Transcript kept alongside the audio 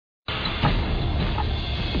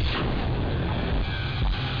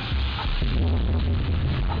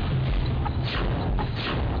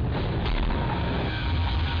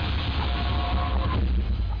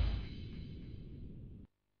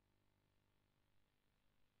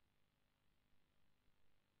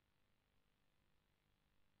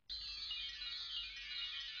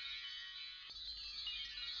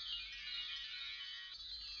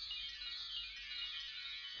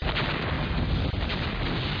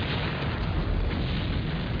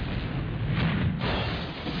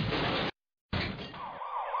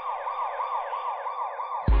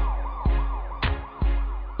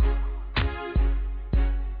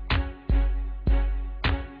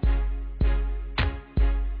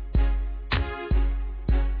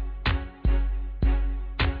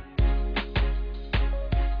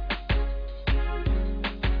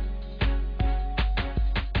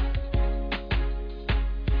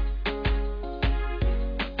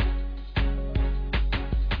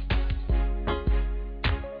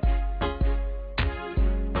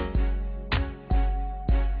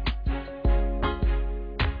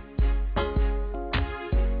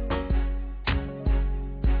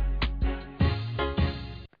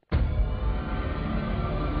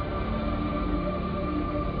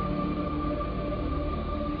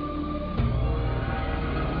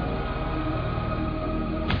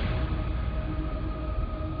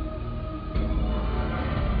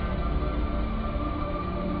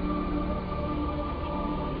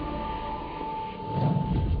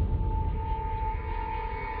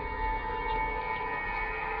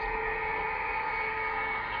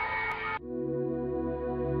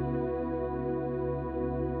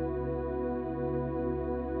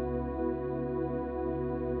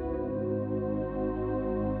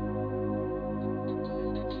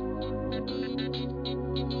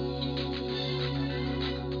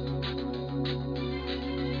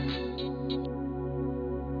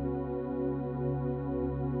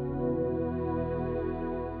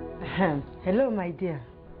Hello, my dear.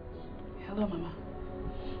 Hello, Mama.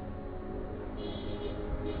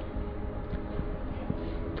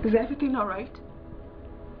 Is everything all right?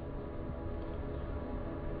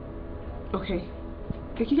 Okay.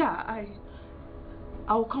 Yeah,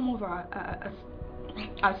 I'll come over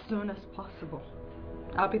as soon as possible.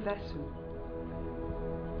 I'll be there soon.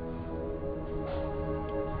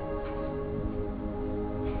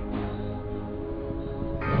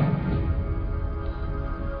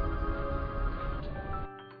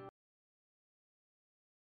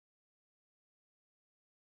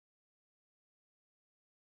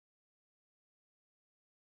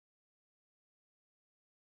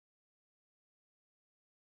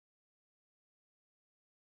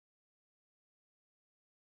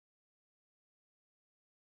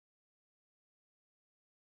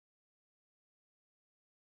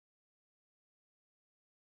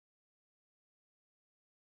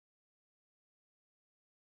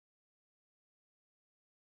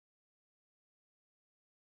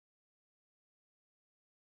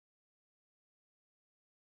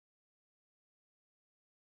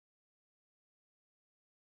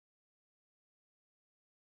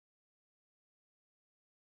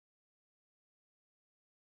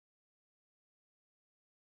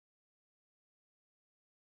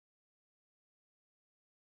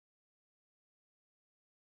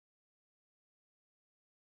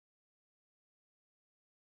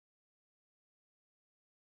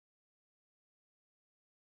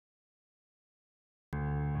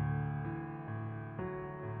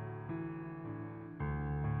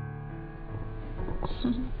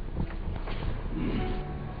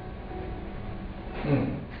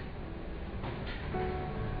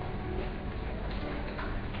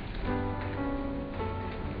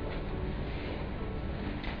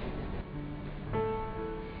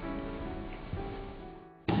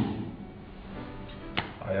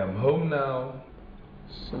 I am home now.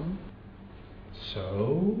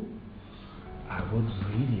 So, I would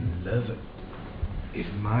really love it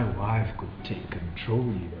if my wife could take control,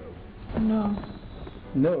 you know.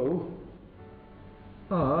 No?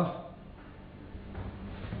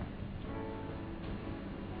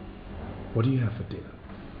 What do you have for dinner?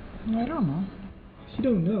 I don't know. You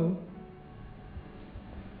don't know?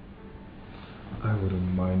 I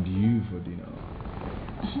wouldn't mind you for dinner.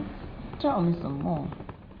 Tell me some more.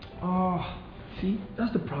 See,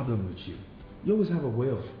 that's the problem with you. You always have a way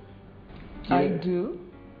of... I do?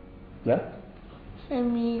 Yeah?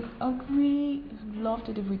 Femi, I'd really loved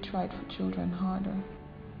it if we tried for children harder.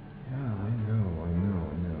 Yeah, I know.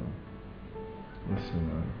 Listen,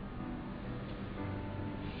 man.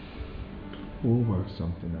 We'll work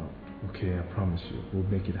something out. Okay, I promise you. We'll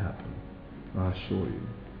make it happen. I assure you.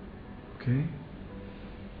 Okay?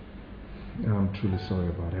 And I'm truly sorry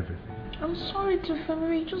about everything. I'm sorry to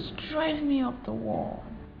Femi. Just drive me up the wall.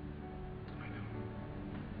 I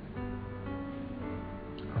know.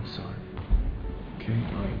 I'm sorry. Okay?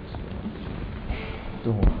 Alright.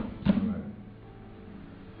 Don't worry. Alright.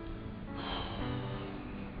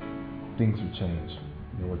 Things will change.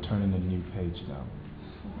 We're turning a new page now.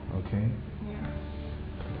 Okay? Yeah.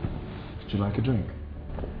 Would you like a drink?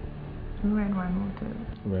 Red wine will do.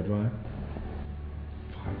 Red wine?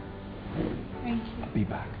 Fine. Thank you. I'll be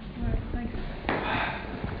back. Alright, thanks.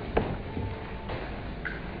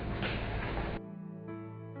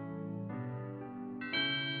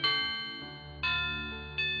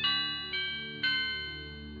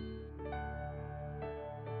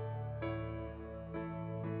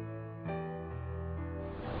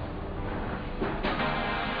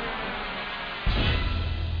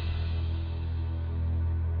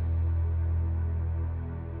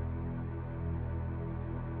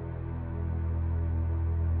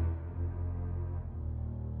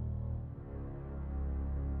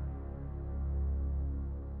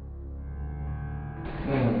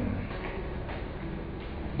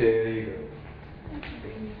 There you go. Thank you,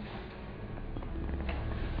 baby.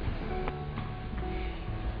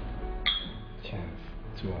 Chance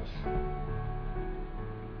to us.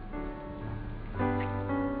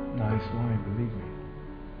 Nice wine, believe me.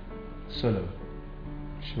 Solo.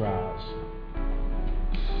 Shiraz.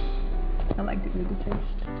 I like the booty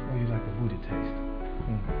taste. Oh, you like the booty taste?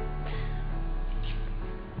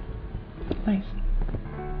 Nice.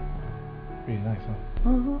 Really nice, huh?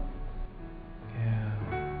 Mm-hmm. Yeah.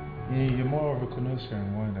 You're more of a connoisseur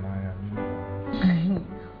in wine than I am, you know.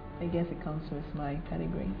 I guess it comes with my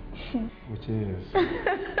pedigree. Which is?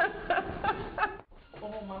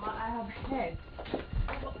 Oh, Mama, I have heard.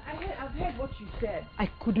 I've heard what you said. I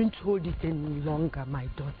couldn't hold it any longer, my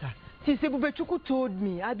daughter. Since Ebubechuku told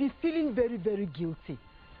me, I've been feeling very, very guilty.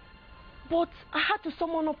 But I had to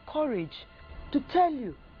summon up courage to tell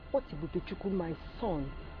you what Ikpe-Etim, my son,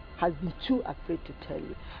 has been too afraid to tell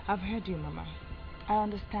you. I've heard you, Mama. I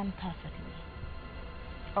understand perfectly.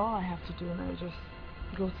 All I have to do now is just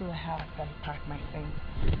go to the house and pack my things.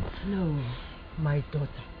 No, my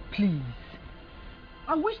daughter, please.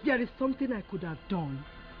 I wish there is something I could have done,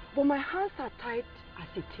 but my hands are tied as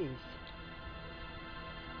it is.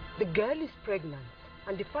 The girl is pregnant,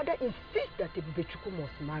 and the father insists that Ikpe-Etim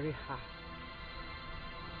must marry her.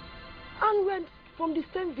 And we're from the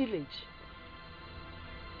same village.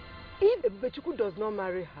 If Ikpe-Etim does not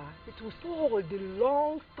marry her, it will spoil the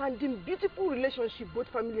long-standing, beautiful relationship both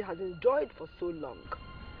families have enjoyed for so long.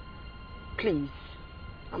 Please,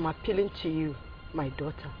 I'm appealing to you, my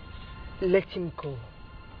daughter. Let him go.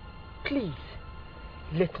 Please,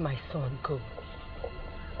 let my son go.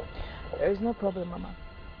 There is no problem, Mama.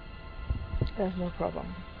 There's no problem.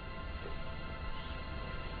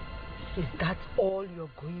 Is that all you're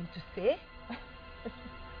going to say?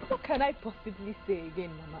 What can I possibly say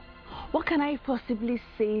again, Mama? What can I possibly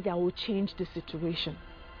say that will change the situation?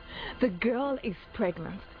 The girl is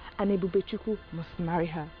pregnant and Ikpe-Etim must marry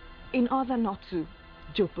her in order not to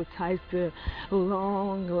jeopardize the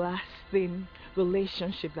long-lasting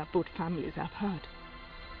relationship that both families have had.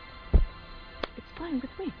 It's fine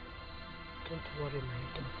with me. Don't worry, my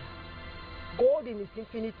daughter. God in His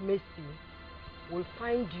infinite mercy will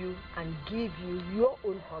find you and give you your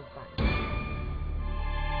own husband.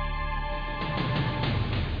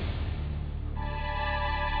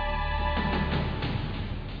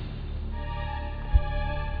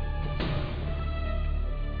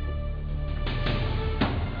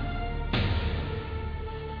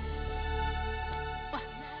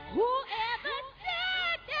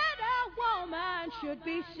 Should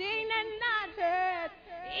be seen and not heard.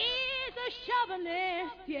 He's a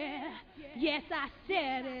chauvinist, yeah. Yes, I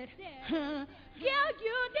said it. Girl,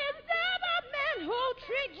 you deserve a man who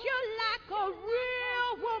treats you like a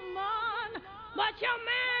real woman. But your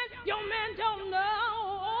man don't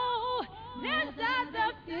know. There's other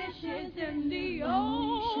fishes in the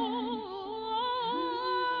ocean.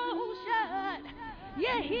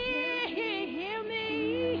 Yeah, hear me.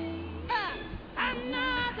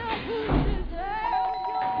 Another who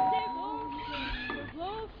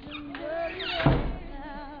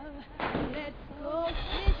let's go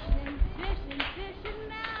fishing, fishing, fishing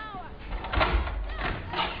now.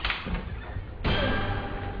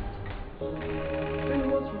 Then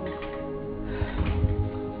what's wrong?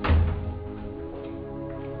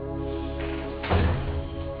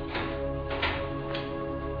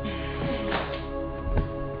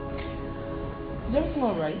 Is everything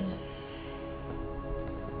all right?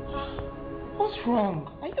 What's wrong?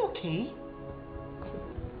 Are you okay?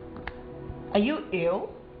 Are you ill?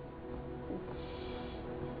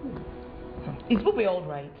 Is Bobby all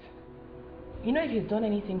right? You know, if he's done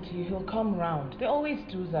anything to you, he'll come round. They always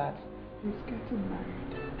do that. He's getting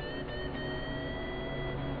married.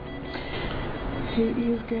 He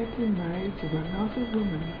is getting married to another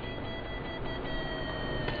woman.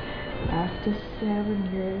 After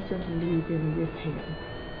 7 years of living with him.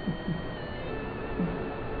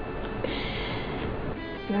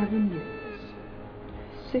 7 years.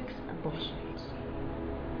 6 abortions.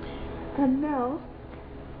 And now,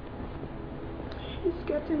 he's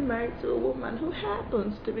getting married to a woman who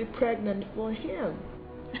happens to be pregnant for him.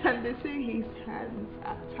 And they say his hands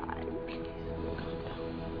are tied.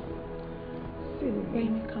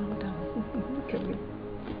 Baby, calm down. Look at me.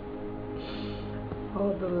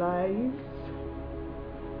 All the lies,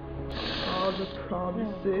 all the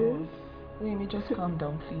promises. Amy, just calm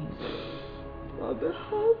down, please. All the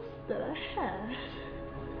hopes that I had.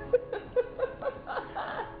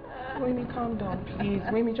 Wayne, calm down, please.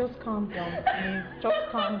 Wayne, just calm down, please.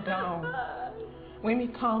 Just calm down.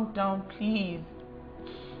 Wayne, calm down, please.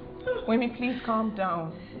 Wayne, please calm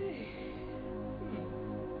down.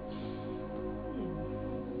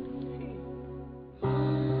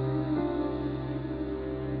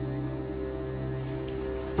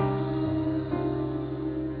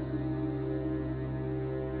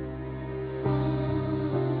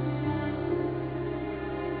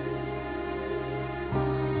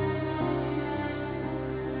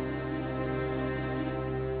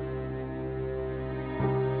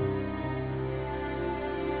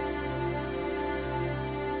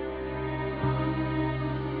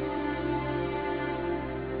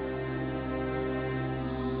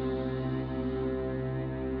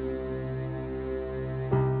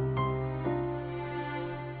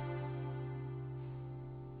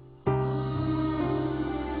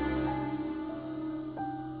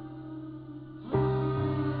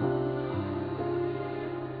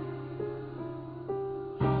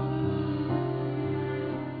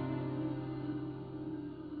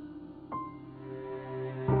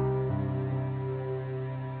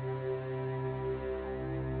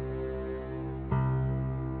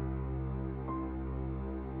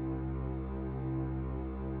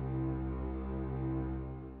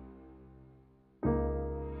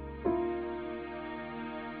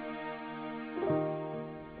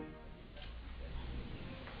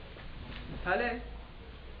 Hello?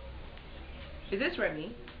 Is this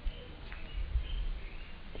Remy?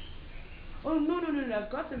 Oh, no.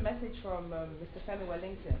 I've got a message from Mr. Femi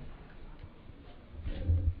Wellington.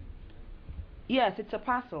 Yes, it's a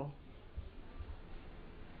parcel.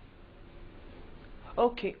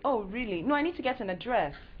 Okay. Oh, really? No, I need to get an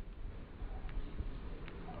address.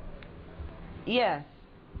 Yes.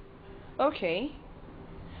 Okay.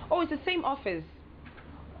 Oh, it's the same office.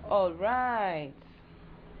 All right.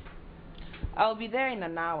 I'll be there in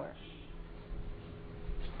an hour.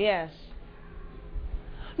 Yes.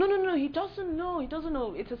 No. He doesn't know.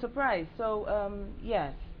 It's a surprise. So,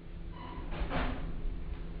 yes.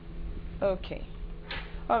 Okay.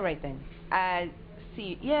 All right then. I'll see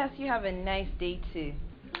you. Yes, you have a nice day too.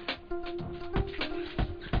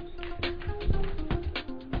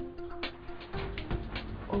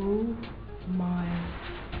 Oh my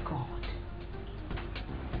God.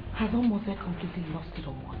 Has almost completely lost it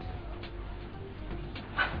or what?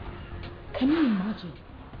 Can you imagine?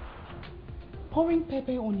 Pouring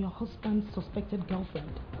pepper on your husband's suspected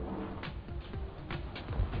girlfriend.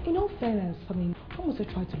 In all fairness, I mean, Almost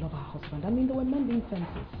tried to love her husband. I mean, they were mending fences.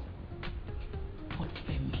 But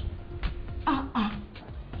Femi,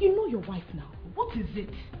 you know your wife now. What is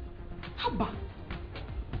it? Haba.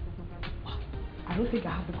 I don't think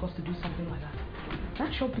I have the guts to do something like that.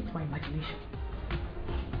 That sure beats my imagination.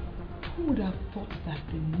 Who would have thought that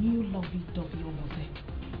the new lovey-dovey Omose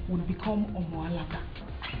would become Omoalaka?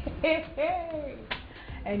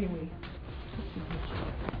 Anyway,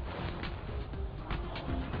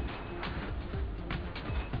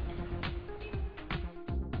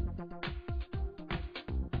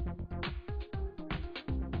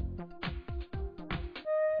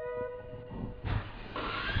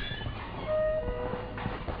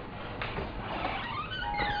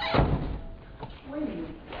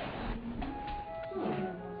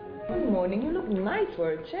 Nice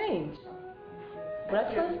for a change.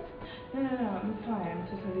 Breakfast? No, I'm fine. I'm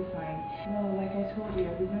totally fine. No, like I told you,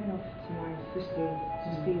 I'll be going off to my sister's to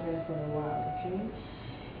stay there for a while, okay?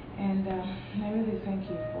 And I really thank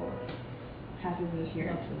you for having me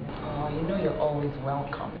here. Oh, you know you're always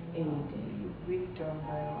welcome. Any day. You've really done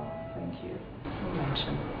very well. Thank you. No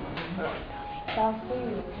mention. I'll see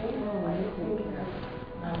you, okay?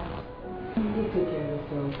 You take care of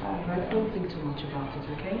yourself. Don't think too much about it,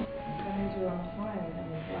 okay? I'm fine. I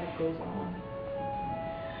mean, life goes on.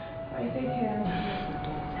 Alright, take care.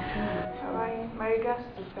 Alright, my regards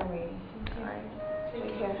to Femi. Alright,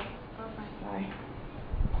 take care. Bye.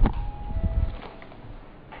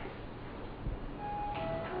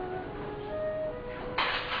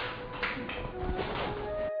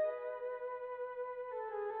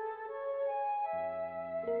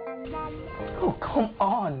 Oh, come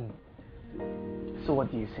on. So what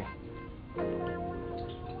do you say?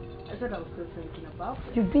 I said I was still thinking about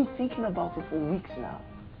it. You've been thinking about it for weeks now.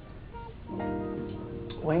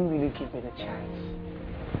 When will you give me the chance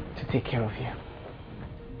to take care of you?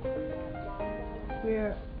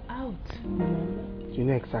 We're out. You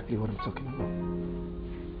know exactly what I'm talking about.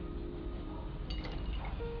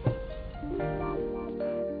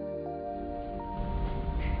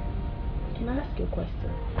 Can I ask you a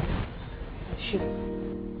question? Sure.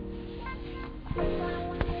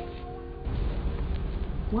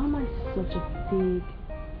 Why am I such a big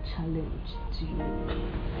challenge to you?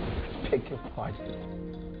 Beg your pardon.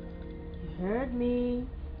 You heard me.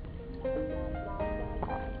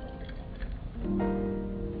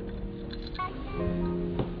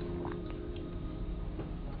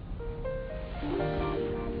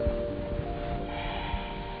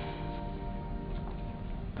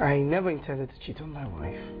 I never intended to cheat on my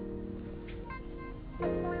wife.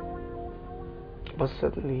 But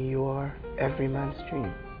certainly you are every man's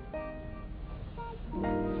dream.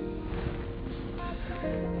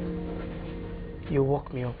 You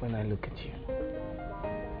woke me up when I look at you.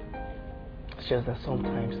 It's just that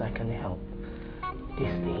sometimes I can't help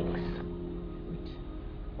these things.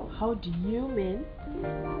 How do you mean?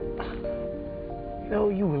 You know,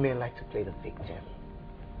 you women like to play the victim.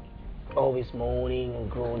 Always moaning and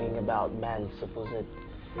groaning about man's supposed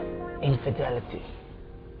infidelity.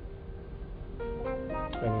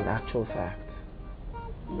 When in actual fact,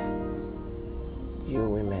 you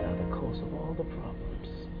women are the cause of all the problems.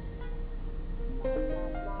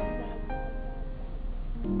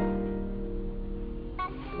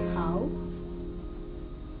 How?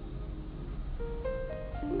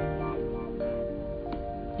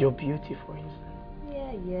 Your beauty, for instance.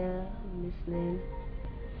 Yeah, I'm listening.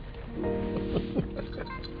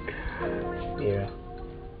 Mira,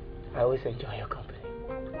 I always enjoy your company.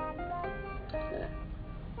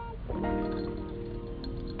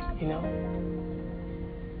 You know,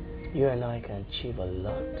 you and I can achieve a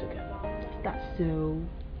lot together. That's so.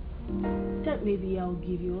 That maybe I'll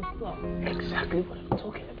give you a thought. Exactly what I'm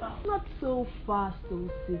talking about. Not so fast, so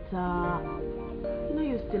Sita. You know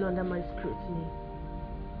you're still under my scrutiny.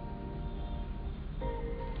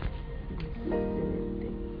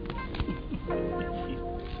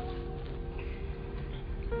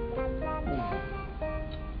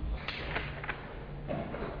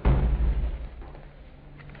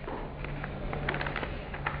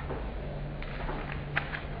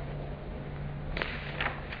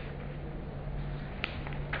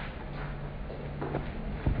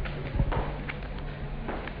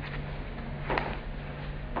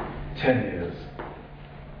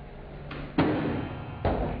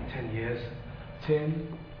 Years.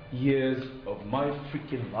 10 years of my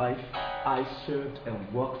freaking life, I served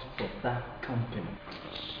and worked for that company.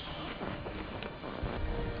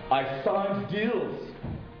 I signed deals,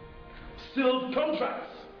 sealed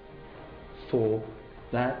contracts for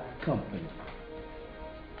that company.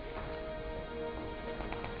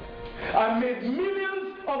 I made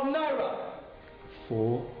millions of naira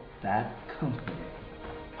for that company.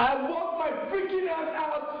 I worked my freaking ass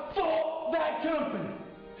out for that company.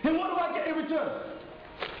 And what do I get in return?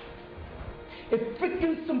 A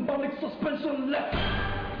freaking symbolic suspension left.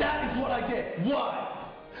 That is what I get. Why?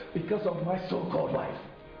 Because of my so-called wife.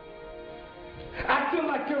 Acting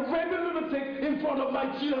like a raving lunatic in front of my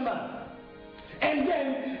chairman. And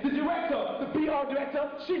then the director, the PR director,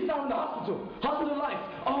 she's now in the hospital. Hospitalized.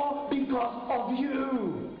 All because of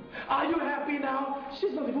you. Are you happy now?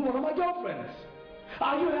 She's not even one of my girlfriends.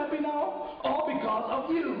 Are you happy now? All because of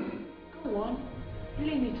you. Go on.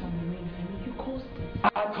 Blame it on the main family. You caused it. I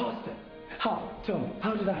caused it. How? Tell me.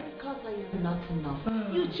 How did I? Because I am not enough.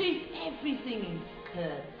 You chase everything in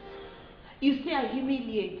skirts. You say I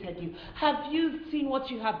humiliated you. Have you seen what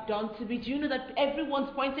you have done to me? Do you know that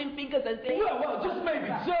everyone's pointing fingers and saying... Well, just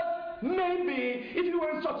maybe. If you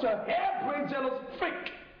weren't such a hair-brained jealous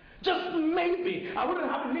freak. Just maybe I wouldn't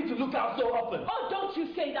have the need to look out so often. Oh, don't you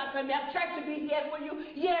say that for me. I've tried to be here for you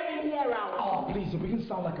year in, year out. Oh, please, it begins to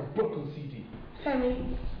sound like a broken CD.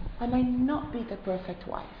 Femi, I might not be the perfect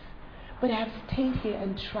wife, but I have stayed here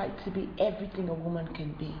and tried to be everything a woman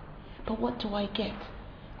can be. But what do I get?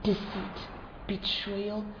 Deceit,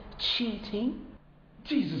 betrayal, cheating.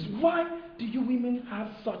 Jesus, why do you women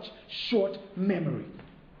have such short memory?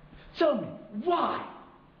 Tell me, why?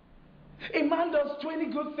 A man does 20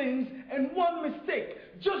 good things and one mistake,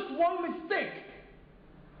 just one mistake,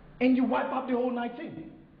 and you wipe out the whole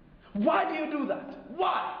 19. Why do you do that?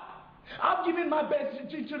 Why? I've given my best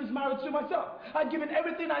into this marriage to myself. I've given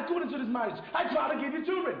everything I could into this marriage. I try to give you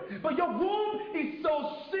children, but your womb is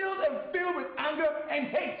so sealed and filled with anger and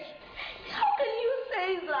hate. How can you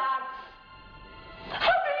say that?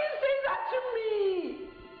 How can you say that to me?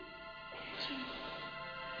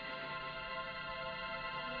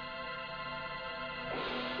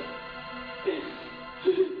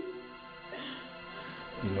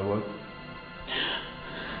 You know what?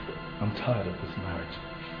 I'm tired of this marriage,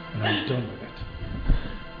 and I'm done with it.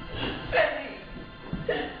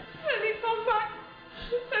 Femi, come back.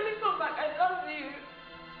 Femi, come back. I love you.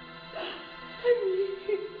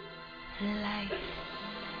 Femi. Life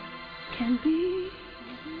can be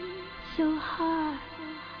so hard.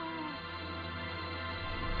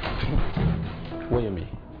 Wait a minute.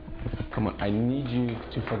 Come on, I need you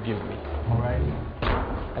to forgive me, alright?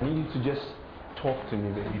 I need you to just talk to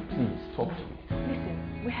me, baby. Please, talk to me.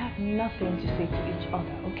 Listen, we have nothing to say to each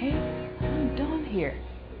other, okay? I'm done here.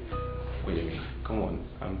 Wait a minute. Come on.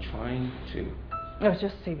 I'm trying to... No,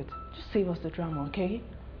 just save it. Just save us the drama, okay?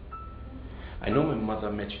 I know my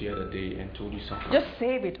mother met you the other day and told you something. Just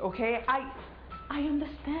save it, okay? I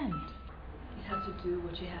understand. You had to do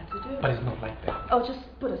what you had to do. But it's not like that. Oh, just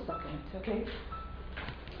put a stop in it, okay?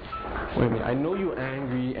 Wait a minute. I know you're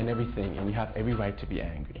angry and everything, and you have every right to be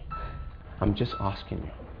angry. I'm just asking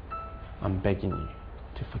you. I'm begging you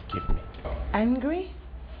to forgive me. Angry?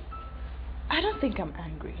 I don't think I'm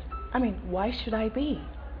angry. I mean, why should I be?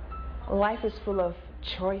 Life is full of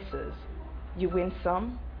choices. You win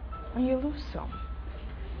some, and you lose some.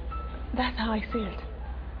 That's how I see it.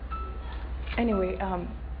 Anyway,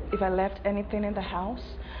 if I left anything in the house,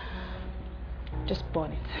 just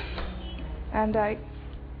burn it. And I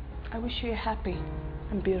wish you a happy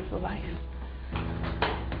and beautiful life.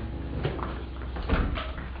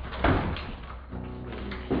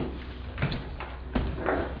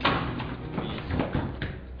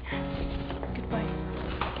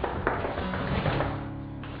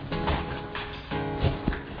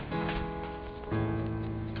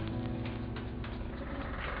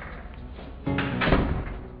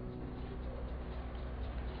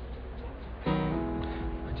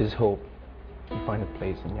 just hope you find a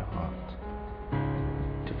place in your heart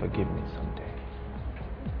to forgive me someday.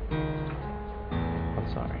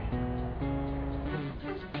 I'm sorry.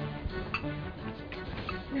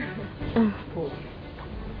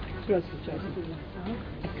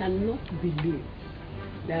 I cannot believe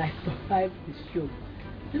that I survived the show.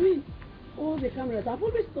 I mean, all the cameras, I've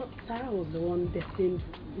always thought Sarah was the one destined,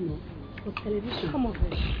 for television. Come on,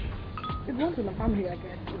 bitch. It runs in the family, I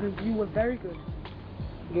guess, because you were very good.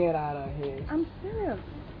 Get out of here. I'm serious.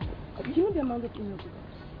 You know the amount of emails you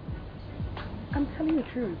got? I'm telling you the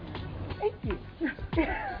truth. Thank you.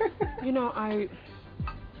 I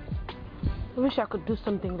wish I could do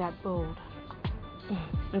something that bold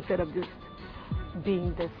instead of just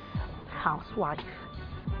being this housewife.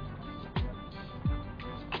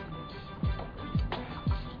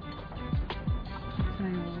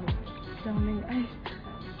 Darling,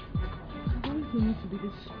 I've always known you to be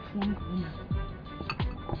this strong woman.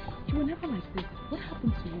 You were never like this. What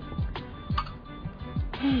happened to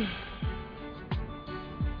you?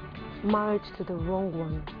 Marriage to the wrong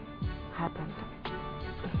one happened.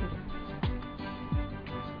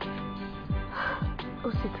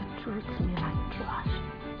 Osita treats me like trash.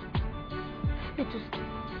 It just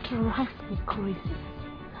drives me crazy.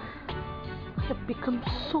 I have become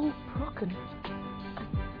so broken.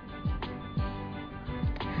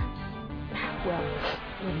 Well,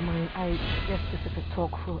 never mind. I guess this is a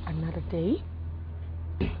talk for another day.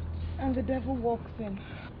 And the devil walks in.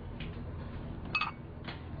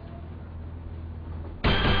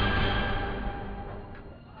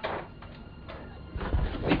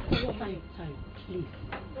 Time, please.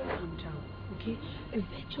 Calm down, okay? A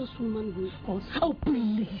virtuous woman will also... Oh,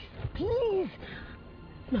 please, please!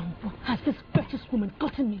 Now, what has this virtuous woman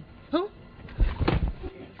gotten me? Huh?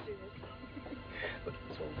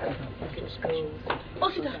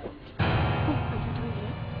 Osita! What are you doing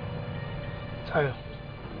here? Tayo.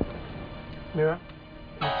 Mira.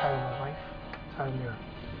 Miss Tayo, my wife. Tayo, Mira.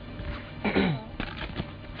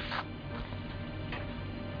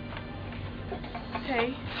 Hey.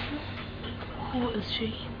 Who is she?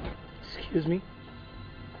 Excuse me?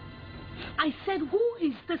 I said, who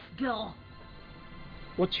is this girl?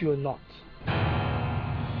 What you're not.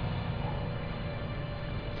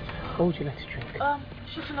 What would you like to drink?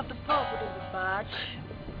 Shooting up the pub wouldn't be bad.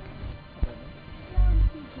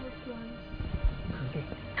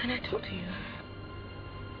 Can I talk to you?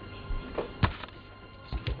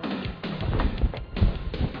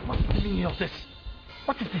 What's the meaning of this?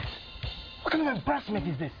 What is this? What kind of embarrassment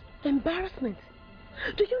is this? Embarrassment?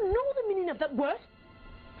 Do you know the meaning of that word?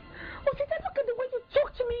 Oh, did I look at the way you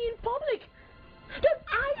talk to me in public? Don't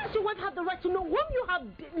I, as your wife, have the right to know whom you have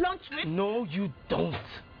lunch with? No, you don't.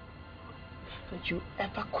 Don't you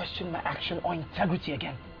ever question my action or integrity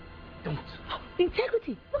again. Don't.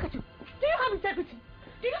 Integrity? Look at you. Do you have integrity?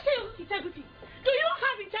 Did you say integrity? Do you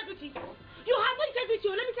have integrity? You have no integrity.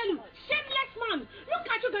 Let me tell you, shameless man. Look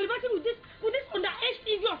at you gallivanting with this underage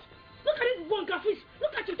idiot. Look at this bunkerfish.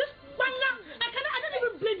 Look at you, this banga. I don't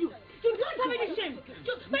even blame you. You don't have any shame.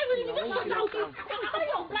 Just why will you just walk out? You're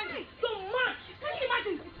blind. You're mad. Can you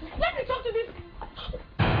imagine? Let me talk to this.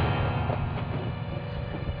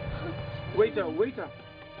 Waiter,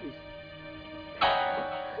 please.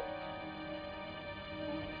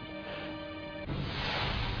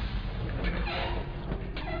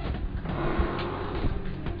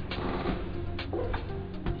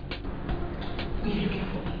 Be looking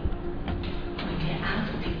for me. My dear, I have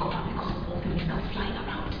to take cover because of all the missiles flying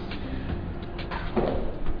around.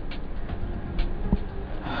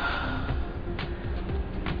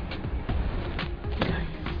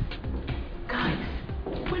 Guys,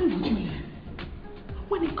 when would you learn?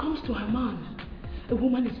 When it comes to a man, a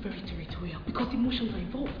woman is very territorial because emotions are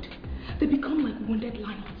involved. They become like wounded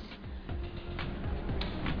lions.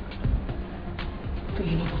 So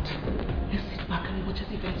you know what? Let's sit back and watch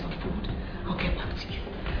as events unfold. I'll get back to you.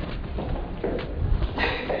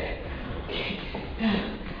 Okay.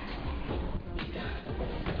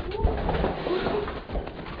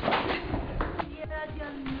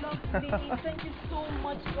 Lovely. Thank you so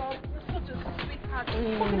much, God. You're such a sweetheart.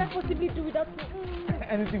 What can I possibly do without you?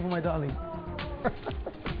 Anything for my darling. Oh,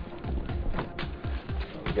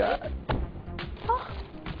 God. Oh.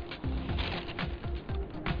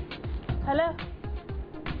 Hello?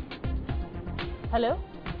 Hello?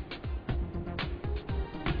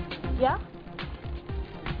 Yeah?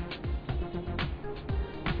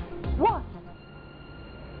 What?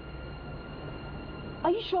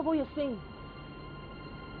 Are you sure what you're saying?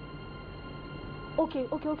 Okay,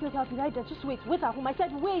 I'll be right there. Just wait at home. I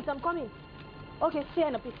said wait, I'm coming. Okay, see you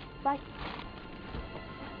in a bit. Bye.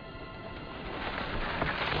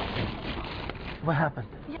 What happened?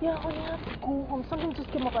 Yeah, honey, I have to go home. Something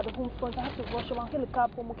just came up at the home front. I have to rush home. I'll get a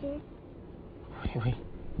cab home, okay? Wait.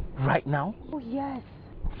 Right now? Oh, yes.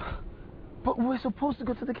 But we're supposed to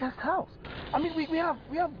go to the guest house. I mean, we have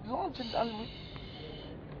lunch and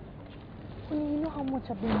Honey, you know how much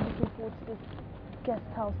I've been looking forward to this guest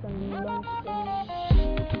house and lunch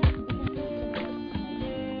thing.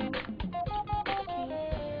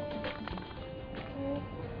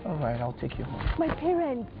 All right, I'll take you home. My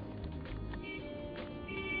parents.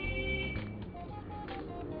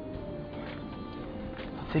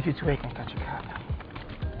 I'll take you to where I can catch a cab.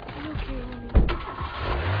 Okay, honey.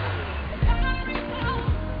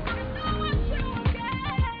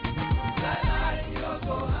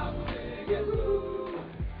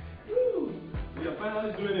 You're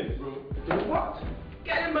finally doing it, bro. Doing what?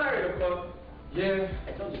 Getting married, of course. Yeah, I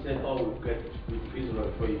thought you said all regret with prisoner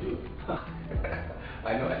before you do.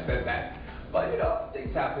 I know I said that. But you know,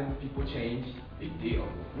 things happen, people change, big deal.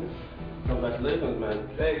 Congratulations, man.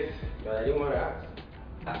 Thanks. But I didn't want to ask.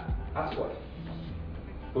 Ask what?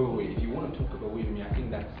 Wait, if you want to talk about with me, I think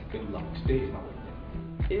that's ill luck. Today is my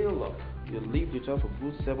wedding. Ill luck. You lived with her for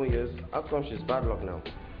good 7 years. How come she's bad luck now?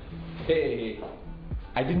 Hey,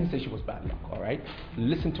 I didn't say she was bad luck, alright?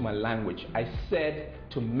 Listen to my language. I said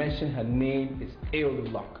to mention her name is ill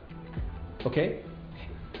luck. Okay?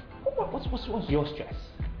 What's your stress?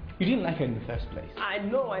 You didn't like her in the first place. I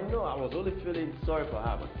know. I was only feeling sorry for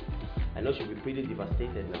her, but I know she'll be pretty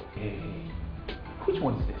devastated now. Hey, which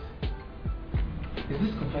one is this? Is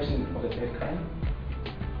this confession of a dead crime?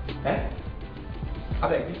 Eh? I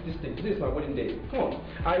beg, this is my wedding day. Come on.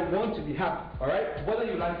 I want to be happy, alright? Whether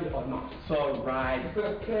you like it or not. It's alright. It's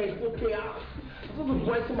okay. I'm just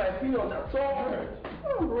voicing my opinion, that's all.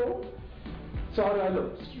 Come on, bro. So how do I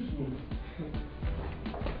look? Excuse me.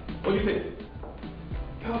 What do you think?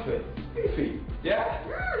 Perfect. Beefy. Yeah?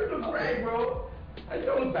 Yeah, you look great, bro. You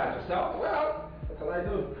don't look bad yourself. Well, what can I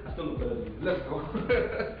do? I still look better than you. Let's go.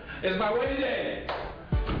 It's my wedding day.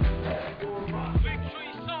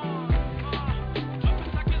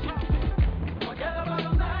 Forget about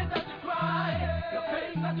the night that you cry, the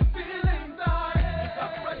pain that you feel inside, the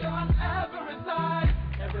pressure on every side.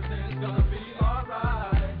 Everything's gonna be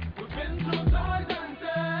alright. We've been through times and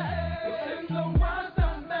days. We've seen the worst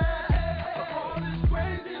and best of all this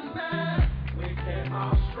craziness. We came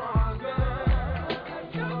out stronger.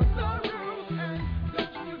 Just the rules and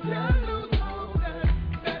don't you dare lose hope.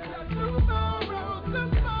 Better tomorrow,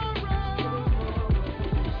 tomorrow.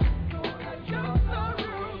 Just the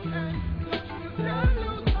rules and don't you dare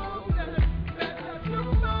lose hope. Better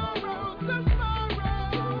tomorrow, tomorrow.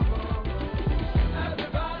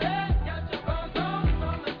 Everybody, get your buzz on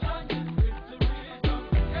from the judges' victory song.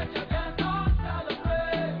 Get your dance on,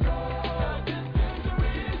 celebrate. Judges'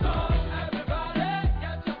 victory song. Everybody,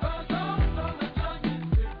 get your buzz on from the judges'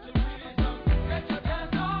 victory song. Get your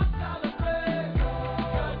dance on, celebrate.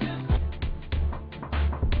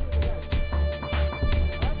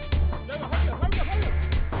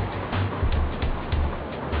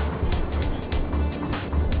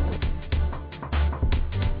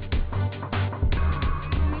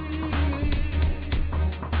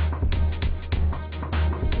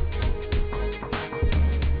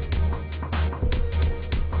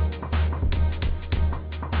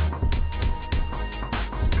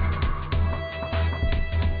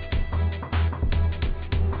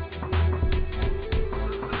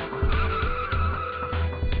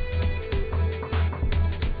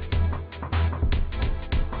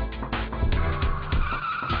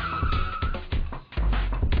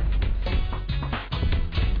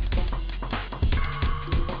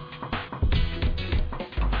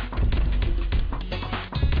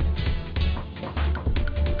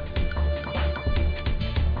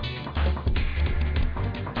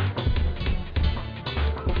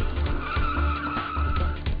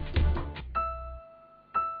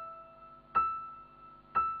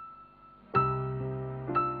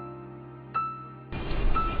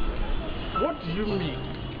 What do you mean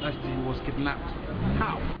that she was kidnapped?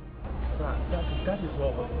 How? That is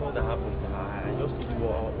what that happened to her. I just told you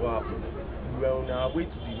what happened. We were on our way to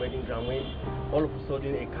the wedding ground when all of a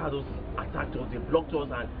sudden a car just attacked us, they blocked us,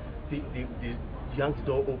 and they yanked the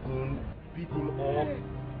door open, beat him up,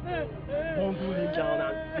 bundled him down,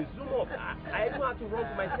 and they zoom up. I even had to run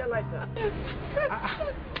for my dear life.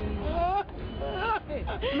 Hey,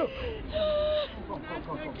 look. Come.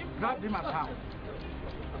 Grab him at how?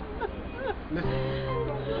 Listen.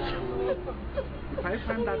 If I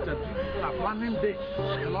find that the people are planning this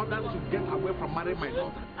in order to get away from marrying my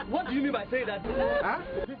daughter. What do you mean by saying that? Huh?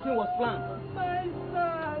 This thing was planned.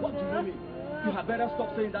 What do you mean? You had better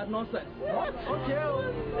stop saying that nonsense. What?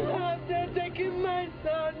 Okay. They're taking my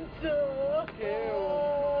son too. Okay.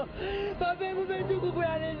 Papa,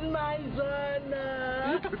 is my son.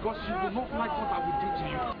 Because she will not like what I will do to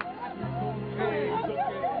you. Hey, it's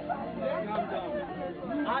okay.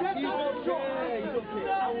 Calm down. It's okay.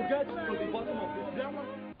 I will get to the bottom of this.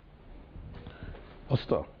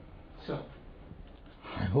 Pastor. Sir.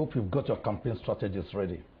 I hope you've got your campaign strategies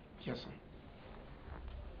ready. Yes, sir.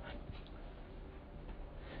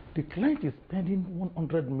 The client is spending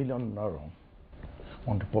 100 million naira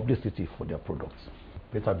on the publicity for their products.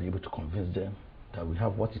 Better be able to convince them that we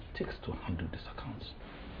have what it takes to handle these accounts.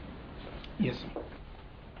 Yes, sir.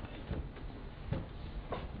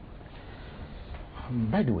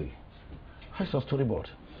 By the way, how's your storyboard?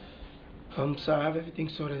 Sir, I have everything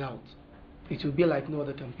sorted out. It will be like no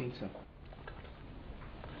other campaign, sir.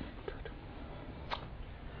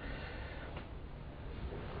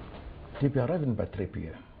 They'll be arriving by 3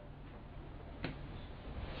 p.m.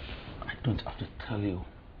 I don't have to tell you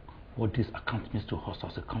what this account means to us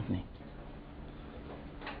as a company.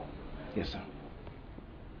 Yes, sir.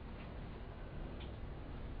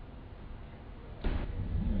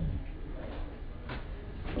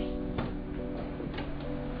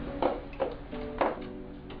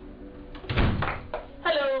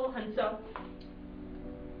 Hello, handsome.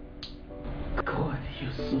 God,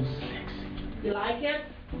 you're so sexy. You like it?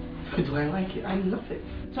 Do I like it? I love it.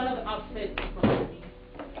 Turn on the outfit for me.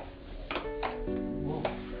 Whoa.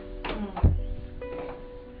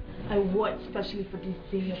 I wore it especially for this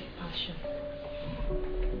day of passion.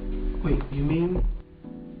 Wait, you mean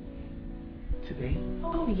today?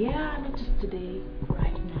 Oh yeah, not just today,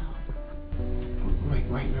 right now.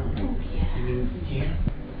 Right now? Oh yeah. You mean here?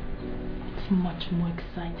 It's much more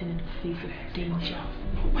exciting in the face of danger.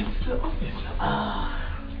 Wait, it's the office.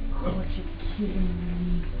 God, you're kidding me.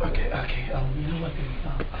 Okay, you know what, baby?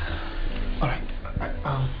 Alright,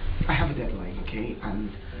 I have a deadline, okay?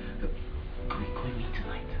 And can we meet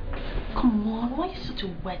tonight? Come on, why are you such a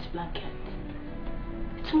wet blanket?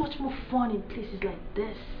 It's much more fun in places like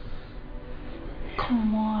this.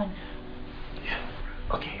 Come on. Yeah.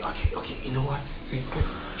 Okay. You know what?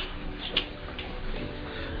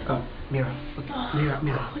 Mira. Mira.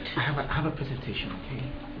 I have a presentation, okay?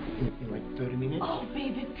 In like 30 minutes. Oh,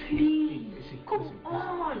 baby, please. Listen.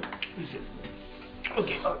 On. Listen.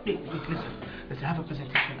 Okay, listen. I have a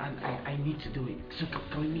presentation and I need to do it. So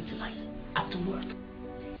can we meet tonight after work?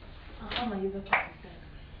 How am I even practice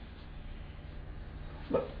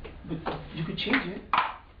But you could change it.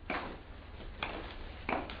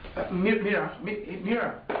 Mira.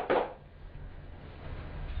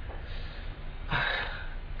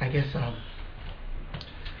 I guess have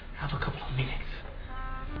a couple of minutes.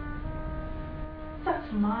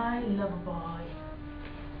 That's my lover boy.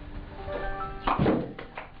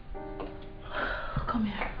 Come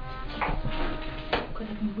here. God,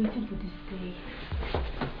 I've been waiting for this day.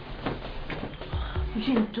 Would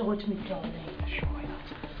you indulge me, darling? Sure, why not?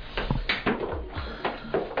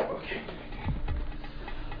 Okay.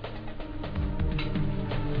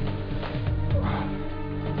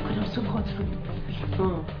 God, I'm so hot for you, baby.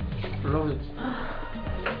 Oh, love it.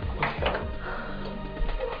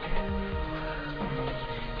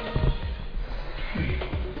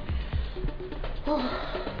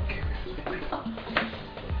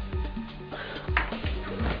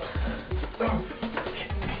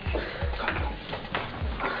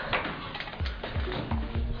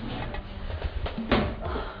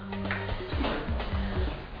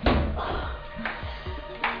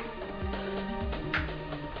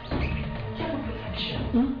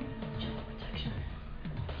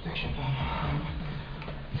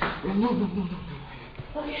 No.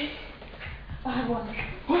 Okay. I have one.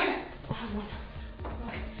 What? I have one.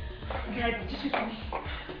 Okay, just with me.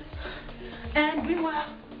 And meanwhile.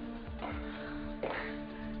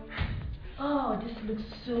 Oh, this looks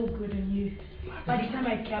so good on you. By the time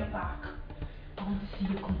I get back, I want to see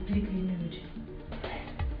you completely nude.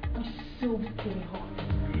 I'm so very hot.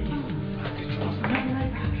 I'm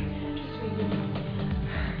right back. Just wait with me.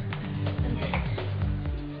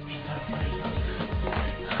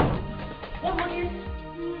 One more kiss.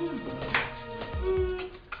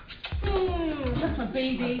 That's my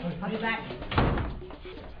baby. I'll be back.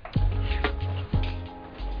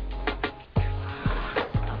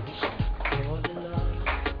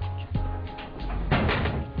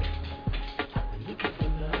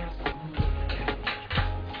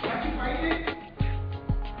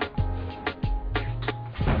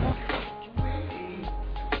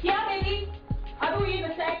 Yeah, baby. I'll be with you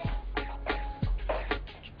in a sec.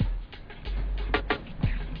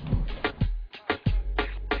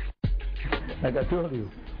 Like I told you,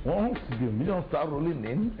 once the millions start rolling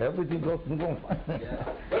in, everything just move on fine.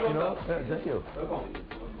 Yeah. You know, thank you.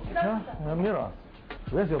 Mira,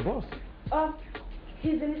 where's your boss?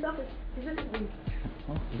 He's in his office. He's just in.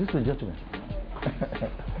 Oh, this is a gentleman.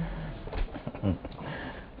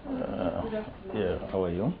 Yeah, how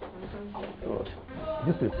are you? Good.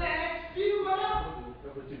 This is.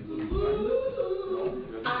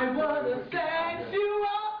 I wanna sex you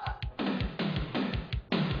up.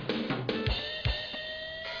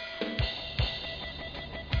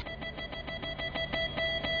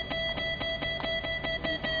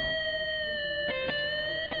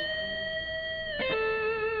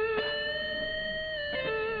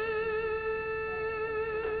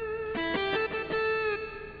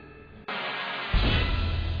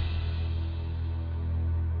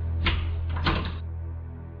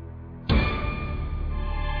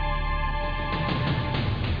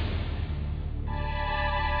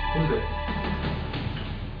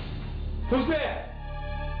 Who's there?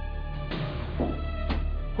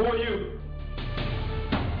 Who are you?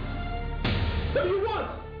 What do you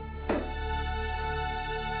want?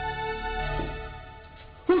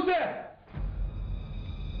 Who's there?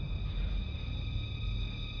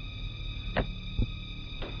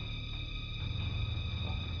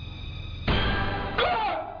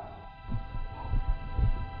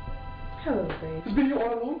 Hello, babe. It's been you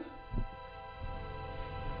all along?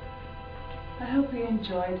 I hope you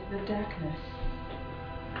enjoyed the darkness.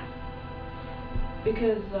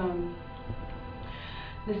 Because,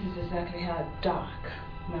 this is exactly how dark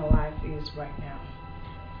my life is right now.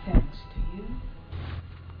 Thanks to you.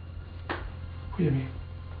 What do you mean?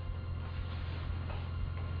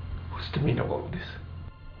 What's the meaning of all of this?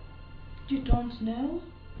 You don't know?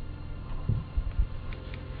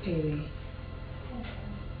 Baby,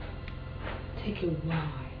 take a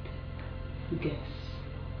wide guess.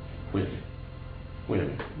 Wait a minute. Wait a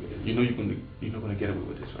minute. You know you're not gonna get away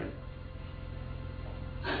with this, right?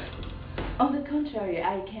 On the contrary,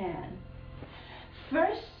 I can.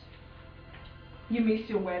 First, you miss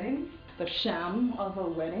your wedding, the sham of a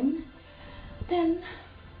wedding. Then,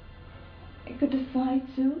 I could decide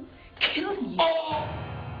to kill you. Oh!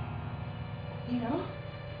 You know,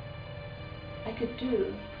 I could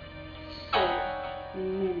do so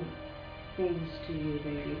many things to you,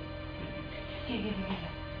 baby. Yeah.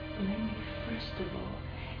 Let me first of all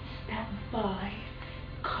start by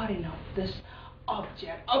cutting off this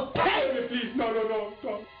object of pain. Please, no, don't.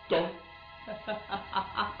 Let's go.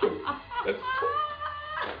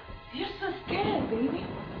 You're so scared, baby.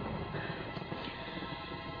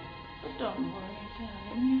 But don't worry,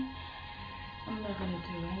 darling. I'm not gonna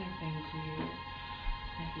do anything to you.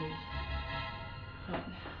 At least, right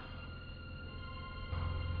now.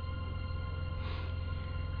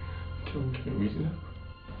 Can we reason up?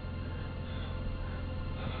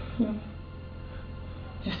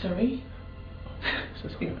 You're sorry? Is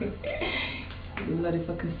this okay? Bloody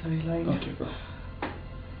fucking sorry, like. Okay, bro.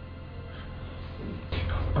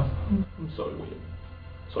 I'm sorry, William.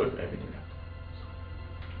 Sorry for everything.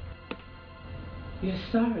 You're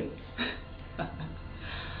sorry? Are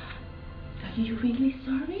you really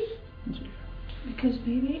sorry? Yeah. Because,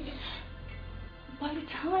 baby, by the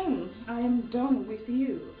time I am done with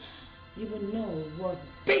you, you will know what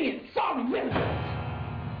being sorry really is.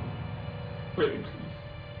 Wait, please.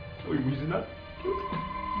 Can we reason up?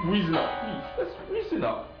 Reason up, please. Let's reason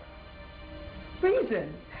up.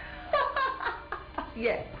 Reason?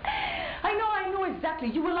 Yeah. I know exactly.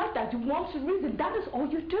 You will like that. You want to reason. That is all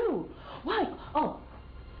you do. Why? Oh,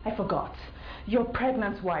 I forgot. Your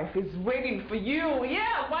pregnant wife is waiting for you.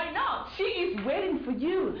 Yeah, why not? She is waiting for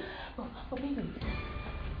you. Oh, baby.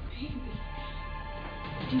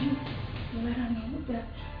 Do you let her know that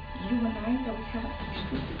you and I, that we have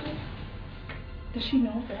issues together? Does she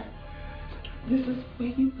know that this is where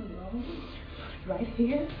you belong? Right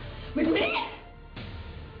here? With me?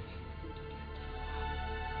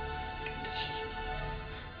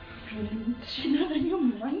 Does she know that you're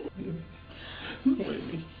mine?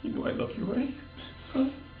 Baby, you know I love you, right? Huh?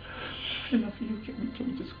 I love you. Can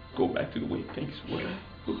we just go back to the way things were?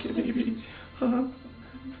 Okay, baby? Huh?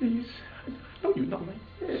 Please. I know you're not like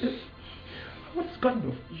this. What's gotten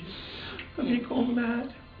over you? Let me go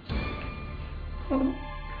mad. Huh?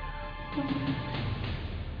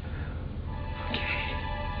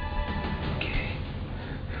 Okay.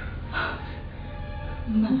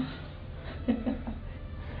 No.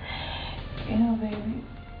 You know, baby,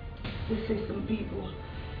 they say some people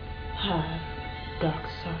have dark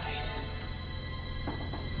side.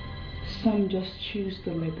 Some just choose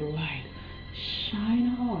to let the light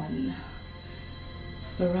shine on.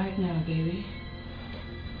 But right now, baby,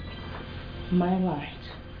 My light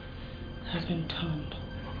has been turned off.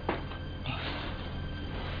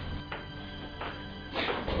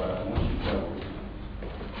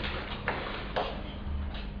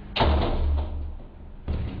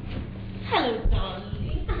 Hello,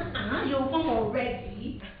 darling. You're home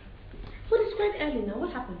already. Well, it's quite early now.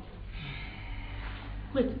 What happened?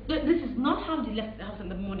 Wait, this is not how you left the house in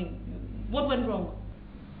the morning. What went wrong?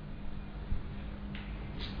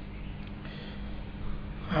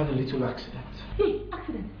 I had a little accident. Hey,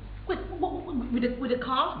 accident? Wait, with a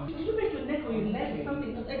car? Did you break your neck or your leg or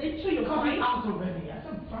something? I didn't show you're fine. Out already. I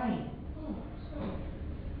said fine. Oh, sorry.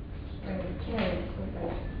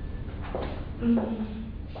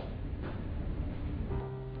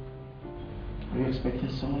 Are you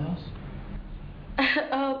expecting someone else?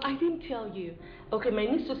 I didn't tell you. Okay, my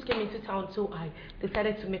niece just came into town, so I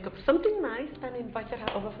decided to make up something nice and invited her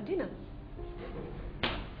over for dinner.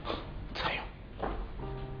 Tayo.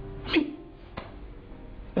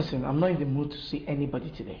 Listen, I'm not in the mood to see anybody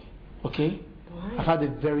today, okay? Why? I've had a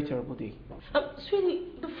very terrible day. Sweetie,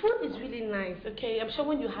 the food is really nice, okay? I'm sure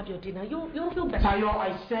when you have your dinner, you'll feel better. Tayo,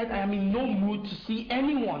 I said I am in no mood to see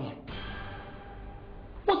anyone.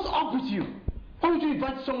 What's up with you? Why would you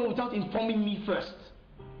invite someone without informing me first?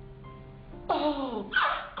 Oh,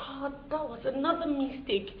 God, that was another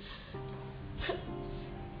mistake.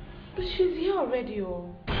 But she's here already,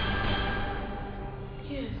 oh.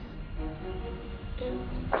 Yes.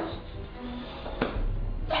 Yala!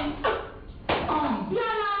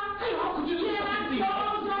 How could you do something?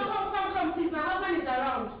 Come, please. My husband is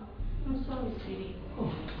around. I'm sorry, sweetie.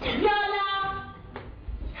 Oh. Yala!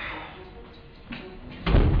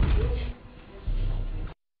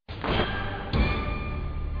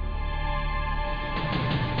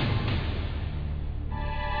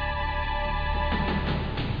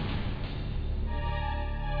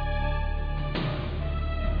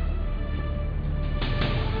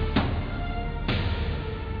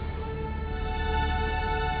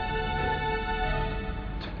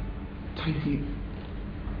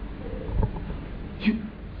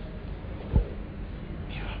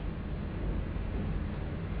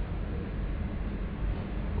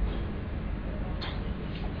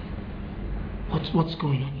 What's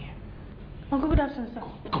going on here? Uncle, good afternoon, sir.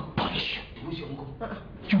 God punish you. Who's your uncle?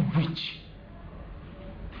 You witch.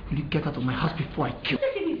 Will you get out of my house before I kill you?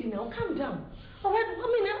 Take it easy now. Calm down. All right.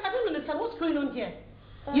 I don't understand. What's going on here?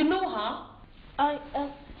 You know her?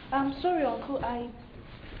 I'm sorry, Uncle. I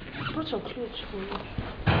brought your clothes for you.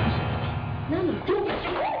 No, don't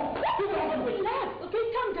relax. Okay,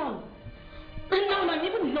 calm down. No, I'm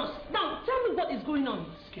even lost. Now, tell me what is going on.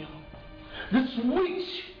 Skill. This witch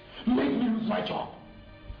made me lose my job.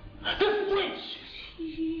 This witch!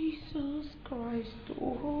 Jesus Christ.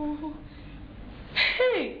 Oh.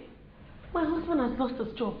 Hey, my husband has lost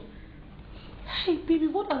his job. Hey, baby,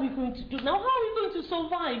 what are we going to do now? How are we going to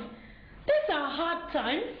survive? These are hard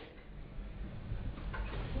times.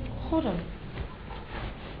 Hold on.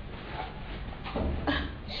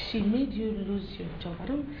 She made you lose your job.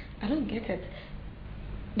 I don't get it.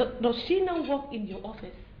 Does she now work in your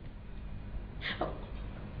office?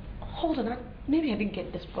 Hold on, maybe I didn't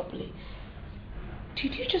get this properly.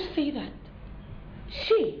 Did you just say that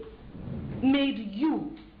she made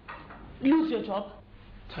you lose your job?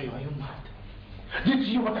 Tayo, are you mad? Did you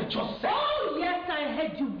hear what I just said? Oh, yes, I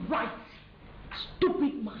heard you right.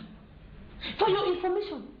 Stupid man. For your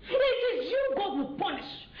information, it is you God will punish.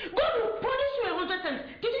 God will punish you 100 times.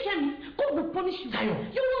 Did you hear me? God will punish you. Tayo.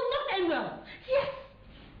 You will not end well. Yes.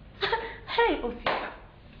 Hey, Osita,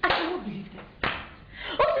 I cannot believe this.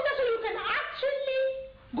 Osita, so you can actually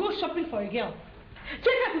go shopping for a girl.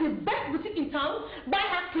 Take her to the best boutique in town, buy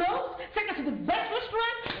her clothes, take her to the best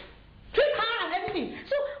restaurant, treat her and everything.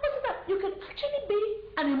 So, Osita, you can actually be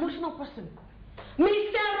an emotional person.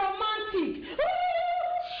 Mr. Romantic.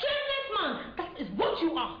 Shameless man. That is what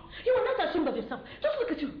you are. You are not ashamed of yourself. Just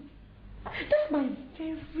look at you. That's my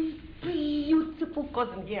very beautiful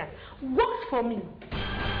cousin here. Works for me.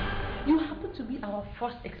 You happen to be our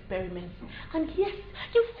first experiment. And yes,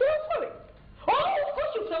 you fell for it. Oh, of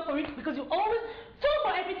course you fell for it because you always fall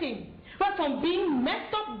for everything. Right from being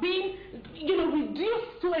messed up, being,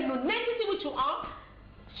 reduced to a non-entity which you are.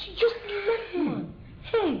 Useless man.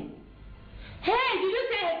 Hey, did you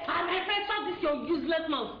say, my friend, shut this your useless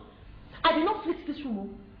mouth? I did not fix this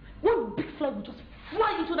room. One big fly will just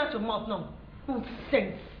fly into that your mouth now.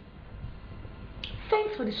 Nonsense.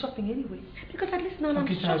 Thanks for the shopping anyway. Because at least now I'm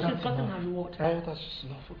sure she's gotten her reward. That's just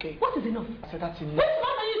enough, okay? What is enough? I said that's enough. Which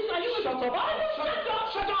one are you? Shut up!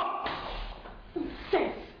 Shut up!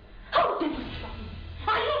 Nonsense. How dare you stop me?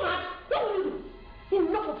 Are you mad? What will you do?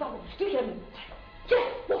 Enough of that. Do you hear me? Yes,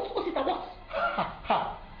 what? What is that? What?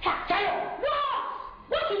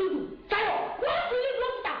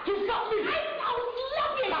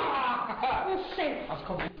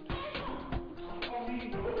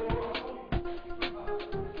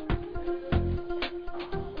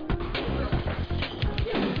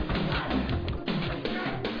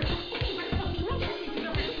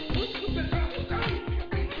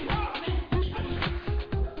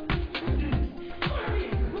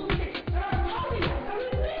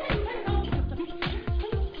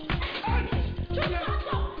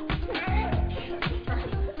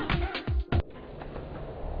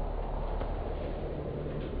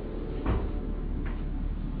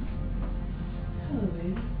 Hello,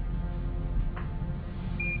 baby.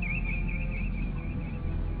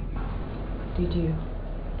 Did you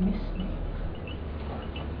miss me?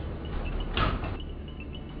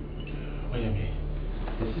 Wait a minute.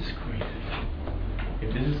 This is crazy. If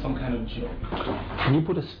this is some kind of joke, Can you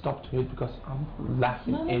put a stop to it because I'm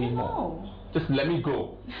laughing anymore? No. Just let me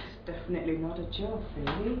go. It's definitely not a joke,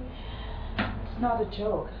 baby. It's not a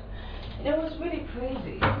joke. It was really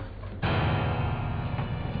crazy.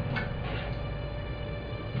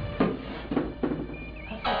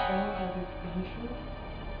 Has that all that we've been through?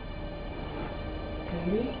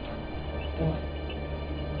 Baby? What?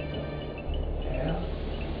 yeah,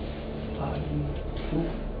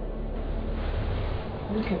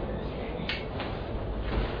 Look at this, baby.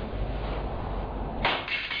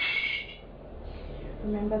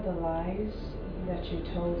 Remember the lies that you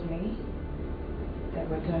told me that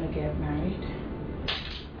we're going to get married?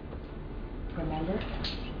 Remember?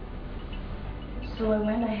 So I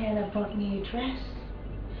went ahead and bought me a dress.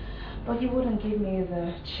 But you wouldn't give me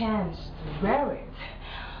the chance to wear it.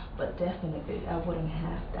 But definitely I wouldn't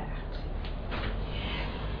have that.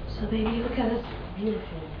 So baby, look at this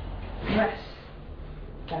beautiful dress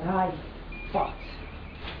that I bought.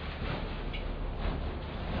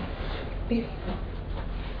 Baby,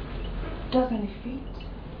 doesn't it fit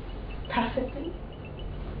perfectly?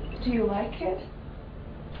 Do you like it?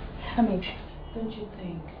 I mean, don't you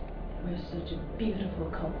think we're such a beautiful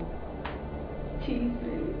couple? Geez,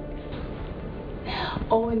 baby.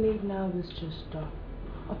 All we need now is just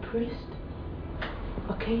a priest,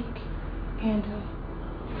 a cake, and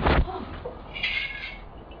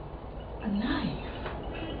a knife.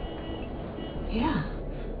 Yeah.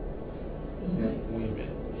 Wait a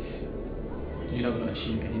minute. You're not going to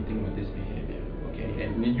achieve anything with this behavior, okay?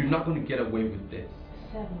 And you're not going to get away with this.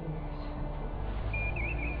 7 years.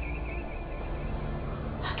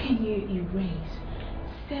 How can you erase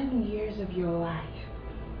 7 years of your life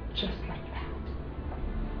just like that?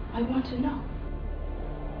 I want to know.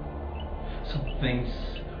 Some things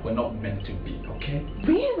were not meant to be, okay?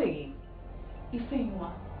 Really?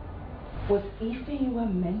 Ikpe-Etim. Was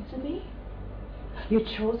Ikpe-Etim meant to be? You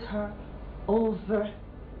chose her over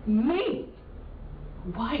me.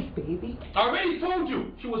 Why, baby? I already told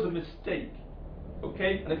you she was a mistake,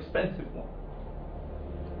 okay? An expensive one.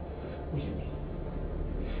 What do you mean?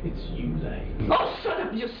 It's you that... Oh, shut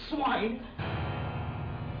up, you swine!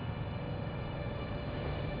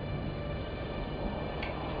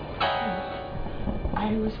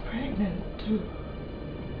 I was pregnant too.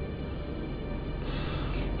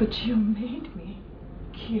 But you made me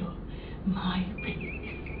kill my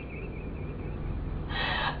baby.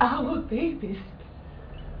 Our babies.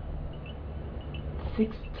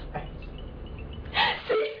 6 times.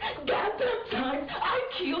 6 goddamn times I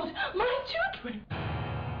killed my children.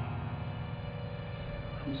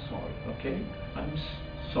 I'm sorry, okay? I'm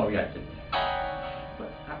sorry I did that.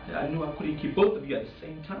 But I knew I couldn't keep both of you at the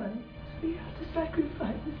same time. So you have to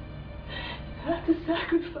sacrifice. You have to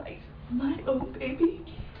sacrifice my own baby.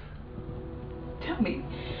 Tell me,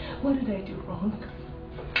 what did I do wrong?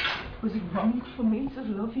 Was it wrong for me to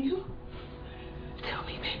love you? Tell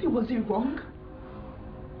me, baby, was it wrong?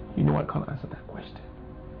 You know I can't answer that question.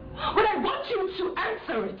 But I want you to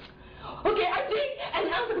answer it. Okay, I need an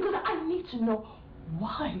answer because I need to know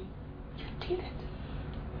why you did it.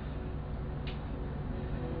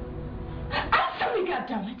 Answer me,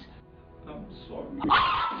 goddammit. I'm sorry. Oh,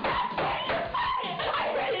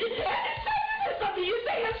 I read it. Something you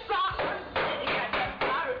say you're sorry.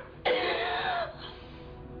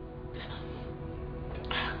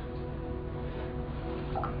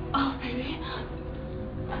 Oh, baby.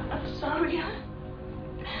 I'm sorry. I'm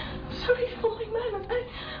sorry for my manners.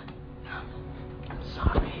 I'm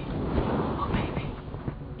sorry. Oh, baby.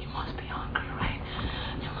 You must be hungry, right?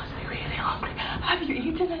 You must be really hungry. Have you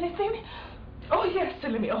eaten anything? Oh, yes,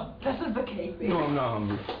 Salimi. Oh, this is the cake, baby. No, I'm not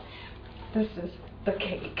hungry. This is the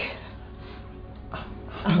cake.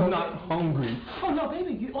 I'm not hungry. Oh, no,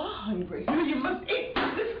 baby, you are hungry. You must eat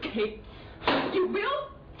this cake. You will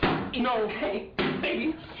eat the cake,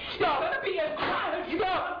 baby. You're going to be a child. You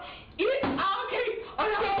don't eat our cake on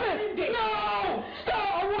our wedding day. No!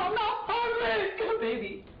 Stop! I'm not hungry.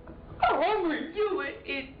 Baby, I'm hungry. You will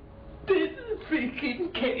eat this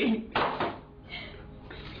freaking cake.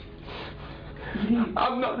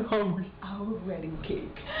 I'm not hungry. Our wedding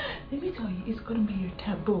cake. Let me tell you, it's gonna be a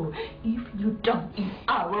taboo if you don't eat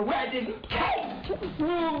our wedding cake. You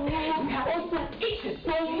have to eat it. You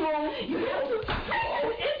have to eat it. You have to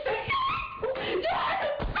eat it.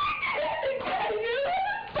 You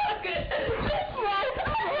fuck it. That's right.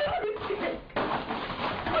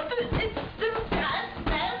 It's the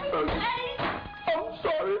goddamn cake.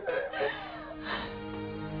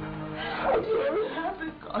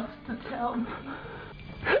 tell me.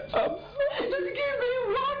 I'm sorry. Just give me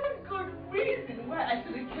one good reason why I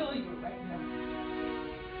shouldn't kill you right now.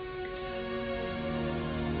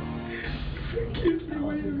 Forgive me. That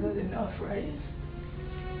wasn't good enough, right?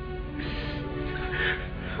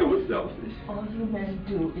 I was selfish. All you men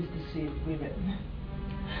do is deceive women.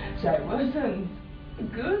 So I wasn't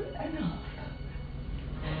good enough.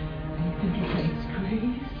 And you think you can disgrace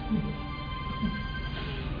me?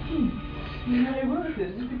 I wasn't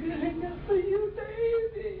good enough for you,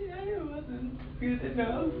 baby. I wasn't good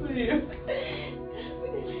enough for you. I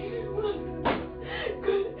wasn't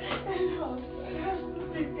good enough. I have to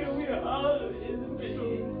think that we are always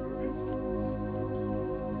being.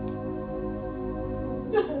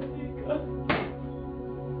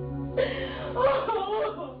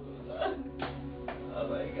 Oh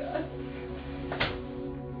my God.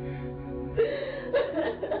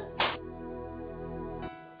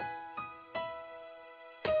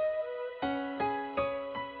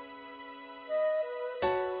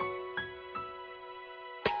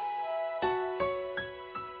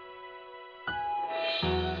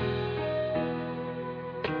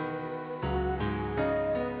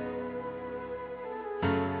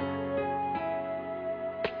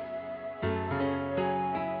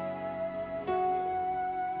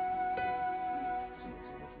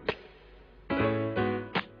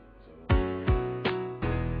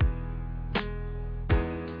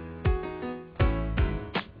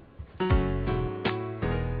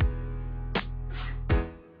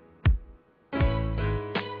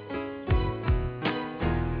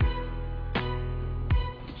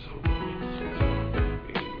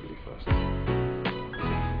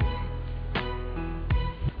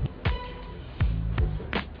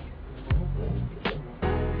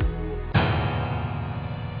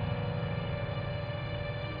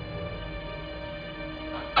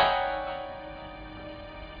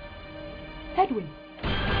 Edwin.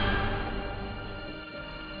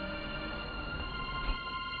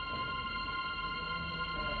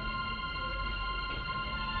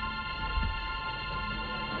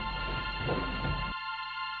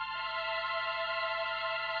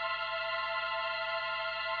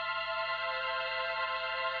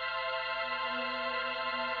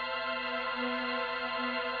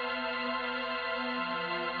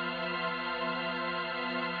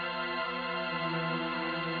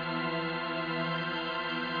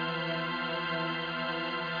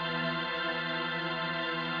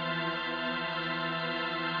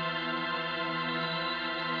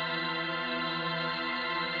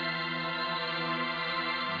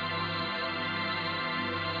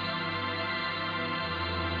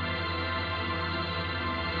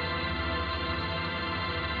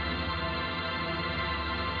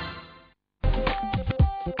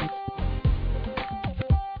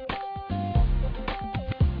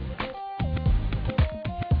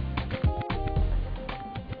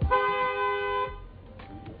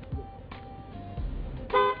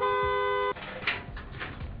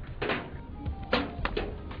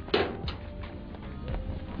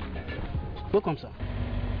 Welcome, sir.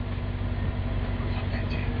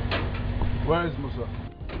 Where is Musa?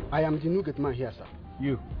 I am the new gate man here, sir.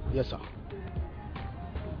 You? Yes, sir.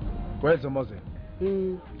 Where is the Mose?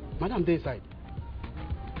 Madam, they inside.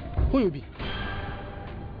 Who you be?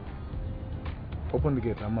 Open the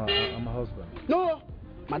gate. I'm a husband. No!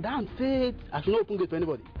 Madam said I should not open gate to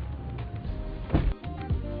anybody.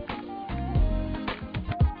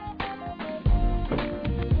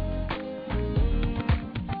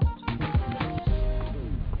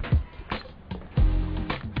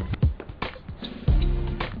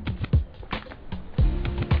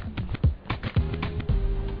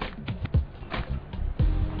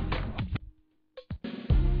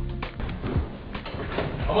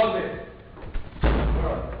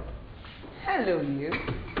 Hello, you.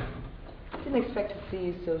 Didn't expect to see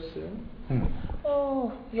you so soon.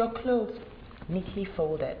 Oh, your clothes neatly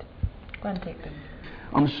folded. Go and take them.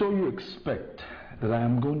 I'm sure you expect that I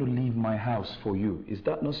am going to leave my house for you. Is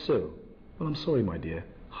that not so? Well, I'm sorry, my dear.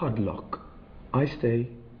 Hard luck. I stay,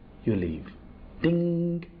 you leave.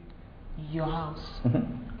 Ding. Your house?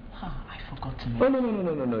 I forgot to Oh,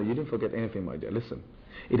 no. You didn't forget anything, my dear. Listen,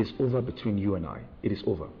 it is over between you and I. It is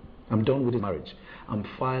over. I'm done with this marriage. I'm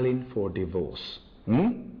filing for divorce.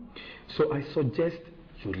 So I suggest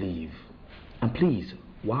you leave. And please,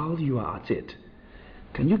 while you are at it,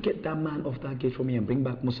 can you get that man off that gate for me and bring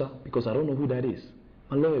back Musa? Because I don't know who that is.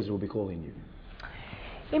 My lawyers will be calling you.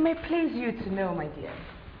 It may please you to know, my dear,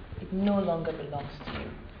 it no longer belongs to you.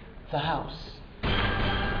 The house.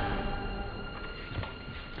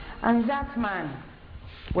 And that man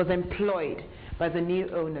was employed by the new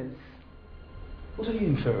owners. What are you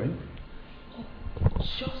inferring?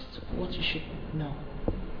 just what you should know.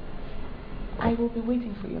 I will be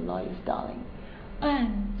waiting for your lawyers, darling.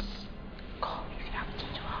 And call me if you have a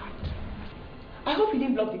change of heart. I hope you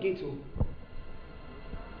didn't block the gate, oh.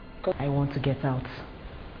 I want to get out.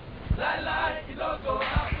 It don't go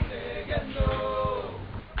happen again, no.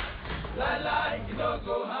 It don't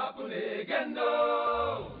go happen again,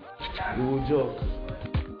 no. You will joke.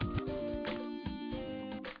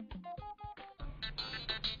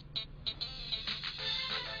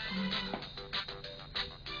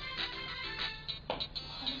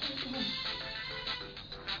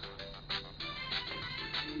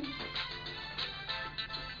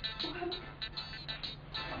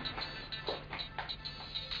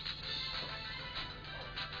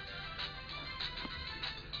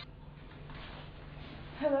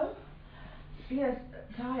 Hello? Yes,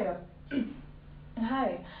 Taya.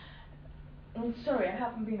 Hi. I'm sorry, I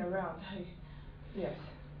haven't been around. Yes.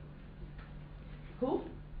 Who?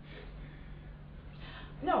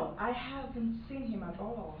 No, I haven't seen him at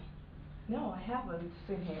all. No, I haven't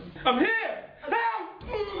seen him. I'm here!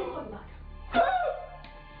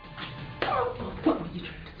 Help! What were you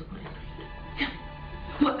trying to do?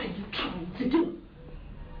 What are you trying to do?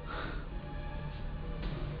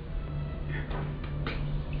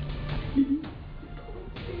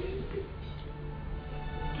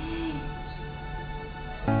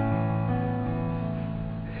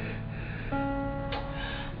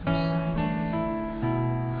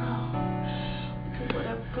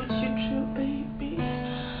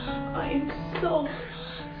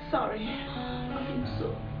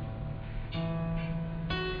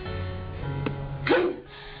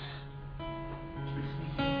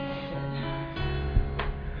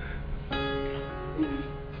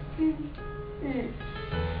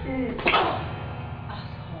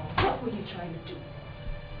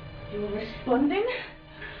 Responding?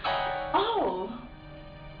 Oh,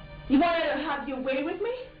 you wanted to have your way with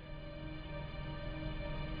me?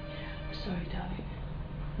 Sorry, darling.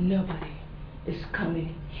 Nobody is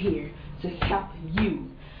coming here to help you.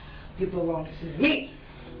 You belong to me.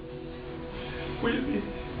 What do you mean?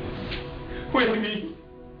 What do you mean?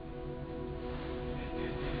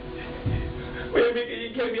 What do you mean? Can you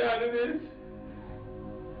get me out of this?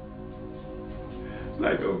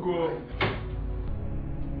 Like, don't go.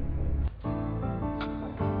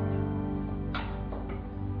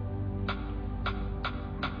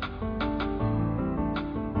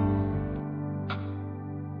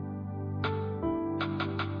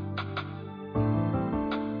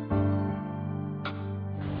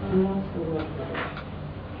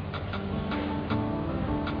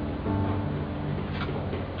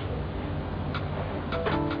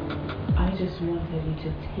 Wanted you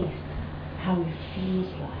to taste how it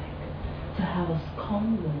feels like to have us come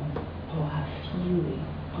along or have fury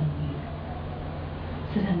on you,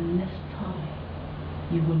 so that next time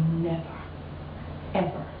you will never,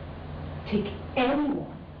 ever take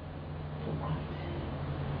anyone for granted.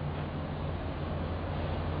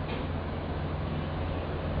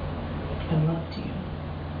 I loved you,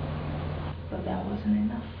 but that wasn't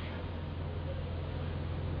enough.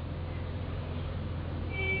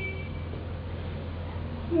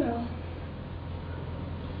 Well,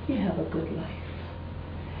 you have a good life.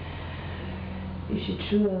 If she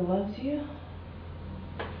truly loves you,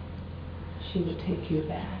 she will take you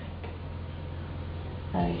back.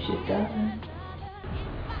 And if she doesn't,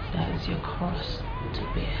 that is your cross to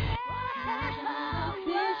bear.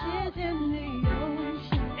 Fishes in the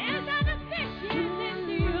ocean. There's other fishes in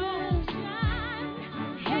the ocean.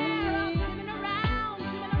 Hair up, swimming around,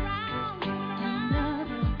 swimming around, swimming around.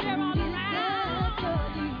 They're all around.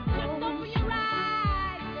 Just open your eyes.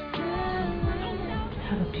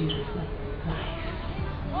 Have a beautiful life.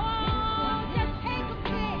 Oh, just take a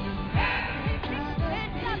pic.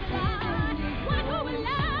 Respect the sun. One who will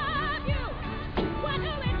love you. One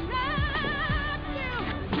who will trust you.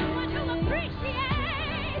 One who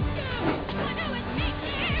appreciates you. One who will take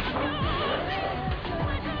care of you.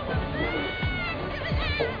 One who will make you laugh. One who will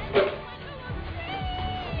treat you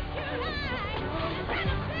right. And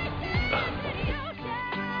a fish in the ocean.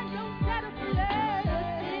 Don't settle for less.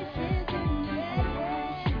 Fishes in the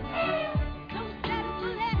ocean. Don't settle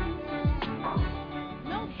for less.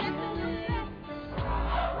 Don't settle for less.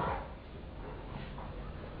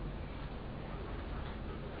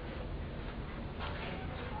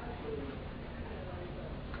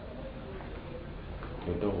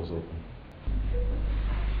 The door was open.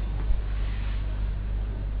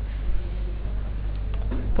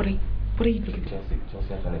 What are you looking for?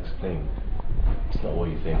 Chelsea, I can explain. It's not what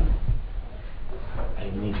you think. I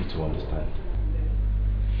need you to understand.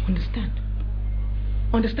 Understand?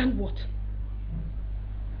 Understand what?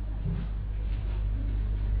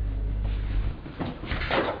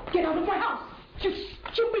 Get out of my house! You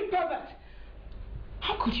stupid pervert!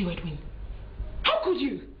 How could you, Edwin? How could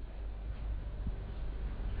you?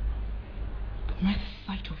 The mere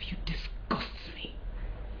sight of you disgusts me.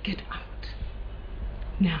 Get out.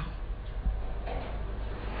 Now.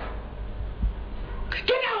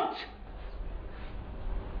 Get out!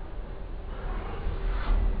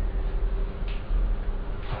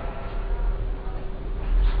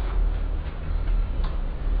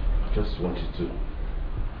 I just want you to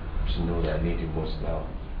know that I need you most now.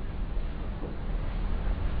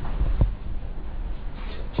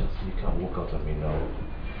 Just you can't walk out on me now.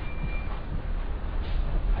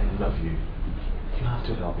 I love you. You have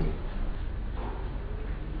to help me.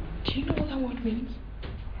 Do you know what that word means?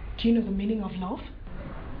 Do you know the meaning of love?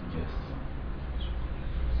 Yes.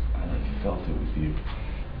 And I felt it with you.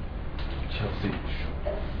 Chelsea,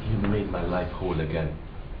 you made my life whole again.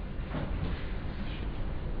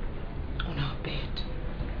 On our bed.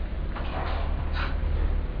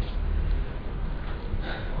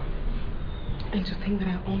 And to think that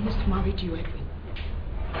I almost married you, Edwin.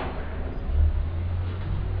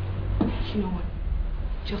 You know what?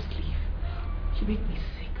 Just leave. You make me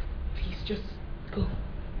sick. Please, just go.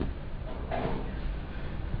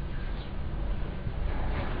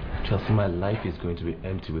 Chelsea, my life is going to be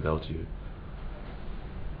empty without you.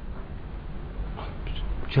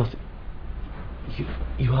 Chelsea,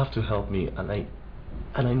 you have to help me, and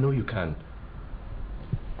I know you can.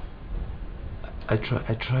 I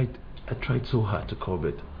tried so hard to curb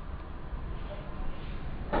it.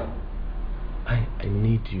 I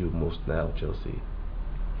need you most now, Chelsea.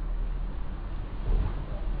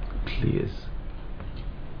 Please.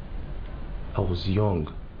 I was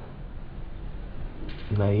young,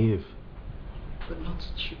 naive, But not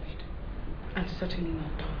stupid. And certainly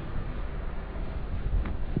not dumb.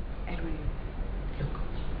 Edwin, look.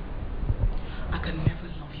 I can never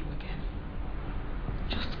love you again.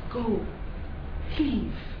 Just go.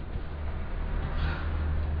 Leave.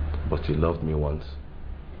 but you loved me once.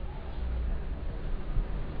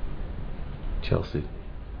 Chelsea.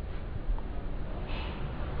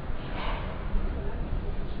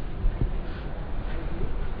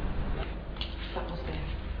 That was then.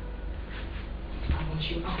 I want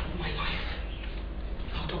you out of my life,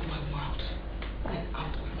 out of my world, and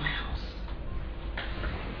out of my house.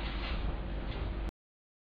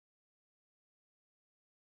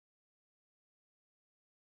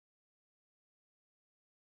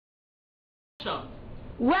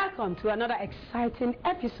 Welcome to another exciting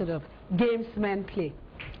episode of Gamesmen Play,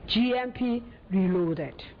 GMP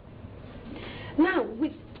Reloaded. Now,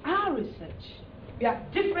 with our research, we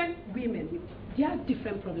have different women with their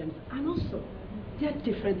different problems and also their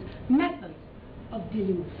different methods of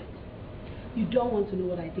dealing with it. You don't want to know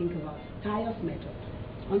what I think about Tayo's method.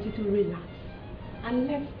 I want you to relax and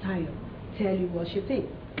let Tayo tell you what she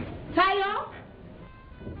thinks. Tayo!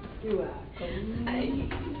 You are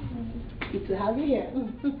welcome. Good to have you here.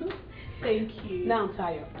 Thank you. Now,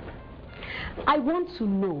 Tayo, I want to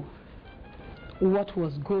know what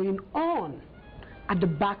was going on at the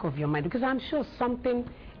back of your mind, because I'm sure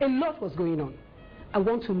a lot was going on. I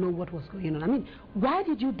want to know what was going on. I mean, why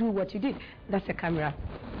did you do what you did? That's the camera.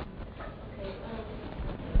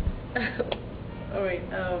 All right.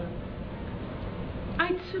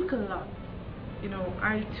 I took a lot. You know,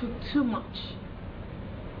 I took too much.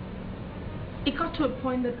 It got to a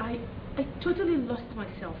point that I totally lost my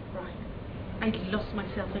self-pride. I lost my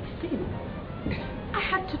self-esteem. I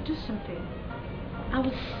had to do something. I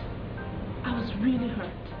was really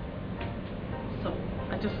hurt. So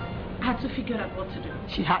I had to figure out what to do.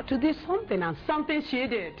 She had to do something, and something she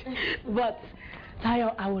did. But,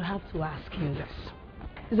 Tayo, I will have to ask you this.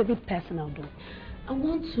 It's a bit personal, though. I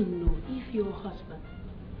want to know if your husband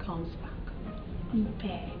comes back. You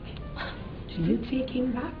beg. Do you take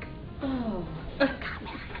him back? Oh. Come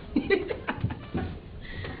here.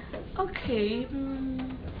 Okay.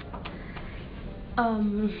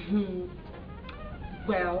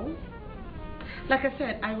 Well, like I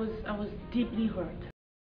said, I was deeply hurt.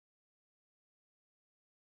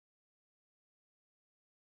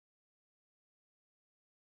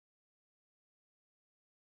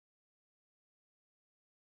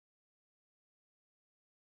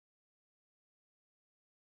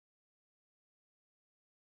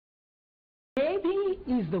 Maybe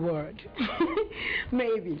is the word.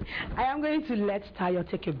 Maybe. I am going to let Tayo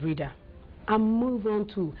take a breather and move on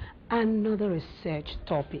to another research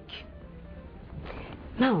topic.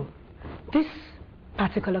 Now, this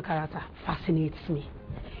particular character fascinates me.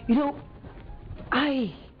 You know,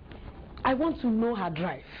 I want to know her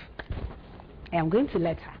drive. I am going to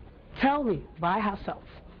let her tell me by herself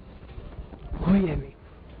Oh, yeah, me.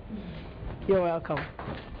 You're welcome.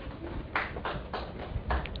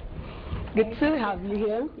 Good to have you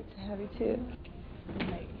here. Good to have you too.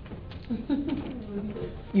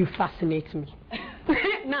 You fascinate me.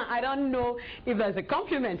 Now, I don't know if there's a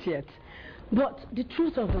compliment yet, but the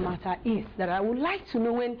truth of the matter is that I would like to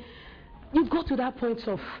know when you got to that point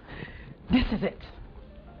of, this is it.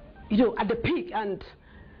 You know, at the peak, and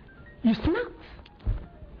you snapped.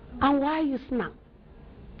 And why you snapped?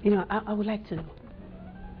 You know, I would like to know.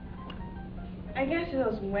 I guess it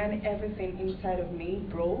was when everything inside of me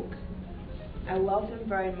broke. I loved him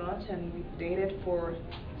very much, and we dated for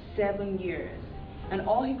 7 years. And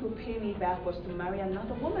all he could pay me back was to marry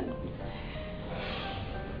another woman.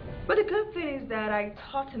 But the good thing is that I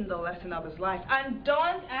taught him the lesson of his life. And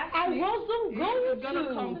don't ask me. I wasn't going He's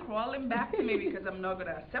gonna come crawling back to me because I'm not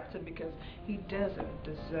gonna accept him because he doesn't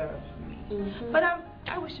deserve me. But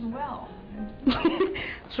I wish him well.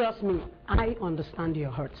 Trust me, I understand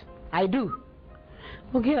your hurt. I do.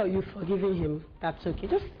 Well, girl, you've forgiven him. That's okay.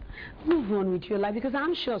 Just move on with your life because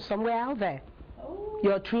I'm sure somewhere out there,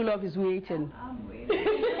 your true love is waiting. I'm waiting.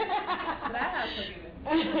 But I have forgiven.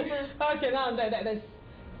 Okay, now there's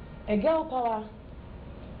a girl power,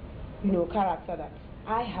 you know, character that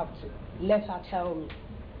I have to let her tell me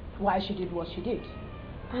why she did what she did.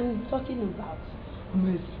 I'm talking about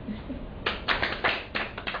Mercy.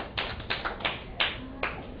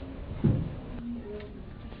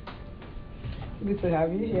 Good to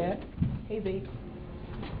have you here. Hey, babe.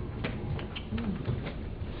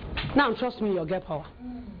 Now, trust me, you'll get power.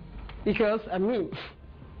 Because, I mean,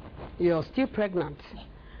 you're still pregnant.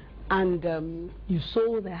 And you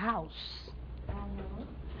sold the house.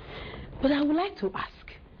 But I would like to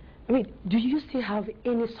ask, I mean, do you still have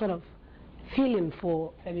any sort of feeling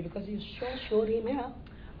for Femi? Because you sure showed him out.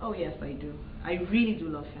 Oh, yes, I do. I really do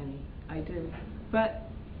love Femi. I do. But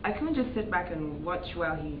I can't just sit back and watch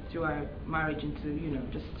while he threw our marriage into, you know,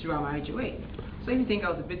 just threw our marriage away. So if you think I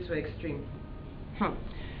was a bit too extreme,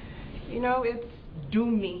 you know, it's do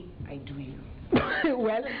me, I do you.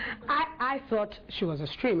 Well, I thought she was a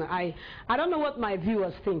streamer. I don't know what my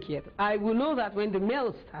viewers think yet. I will know that when the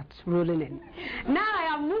mail starts rolling in. Now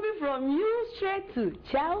I am moving from you straight to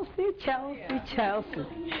Chelsea.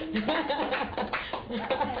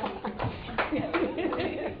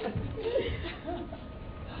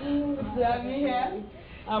 Have you here?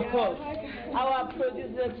 Of course. Our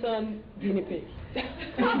producer turned guinea pig.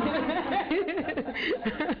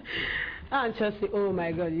 And Chelsea, oh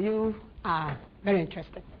my God, you are very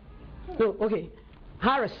interesting. So, okay,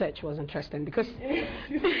 her research was interesting because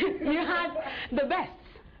you had the best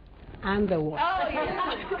and the worst. Oh,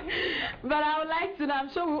 yeah. But I would like to know, I'm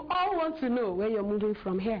sure we all want to know where you're moving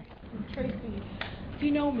from here. Tracy, do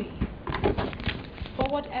you know me?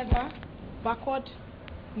 Forward ever, backward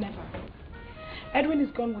never. Edwin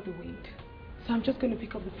is gone with the wind. So I'm just going to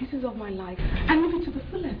pick up the pieces of my life and live it to the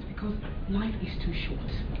fullest because life is too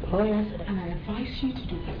short. Oh, yes. And I advise you to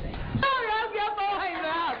do the same.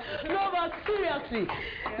 No, but seriously,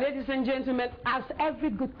 ladies and gentlemen, as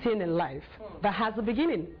every good thing in life that has a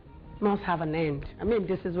beginning must have an end. I mean,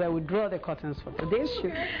 this is where we draw the curtains for today's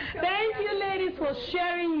show. Thank you, ladies, for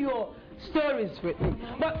sharing your stories with me.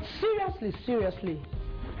 But seriously,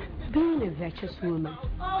 being a virtuous woman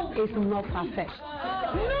is not perfect.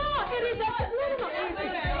 No, it is a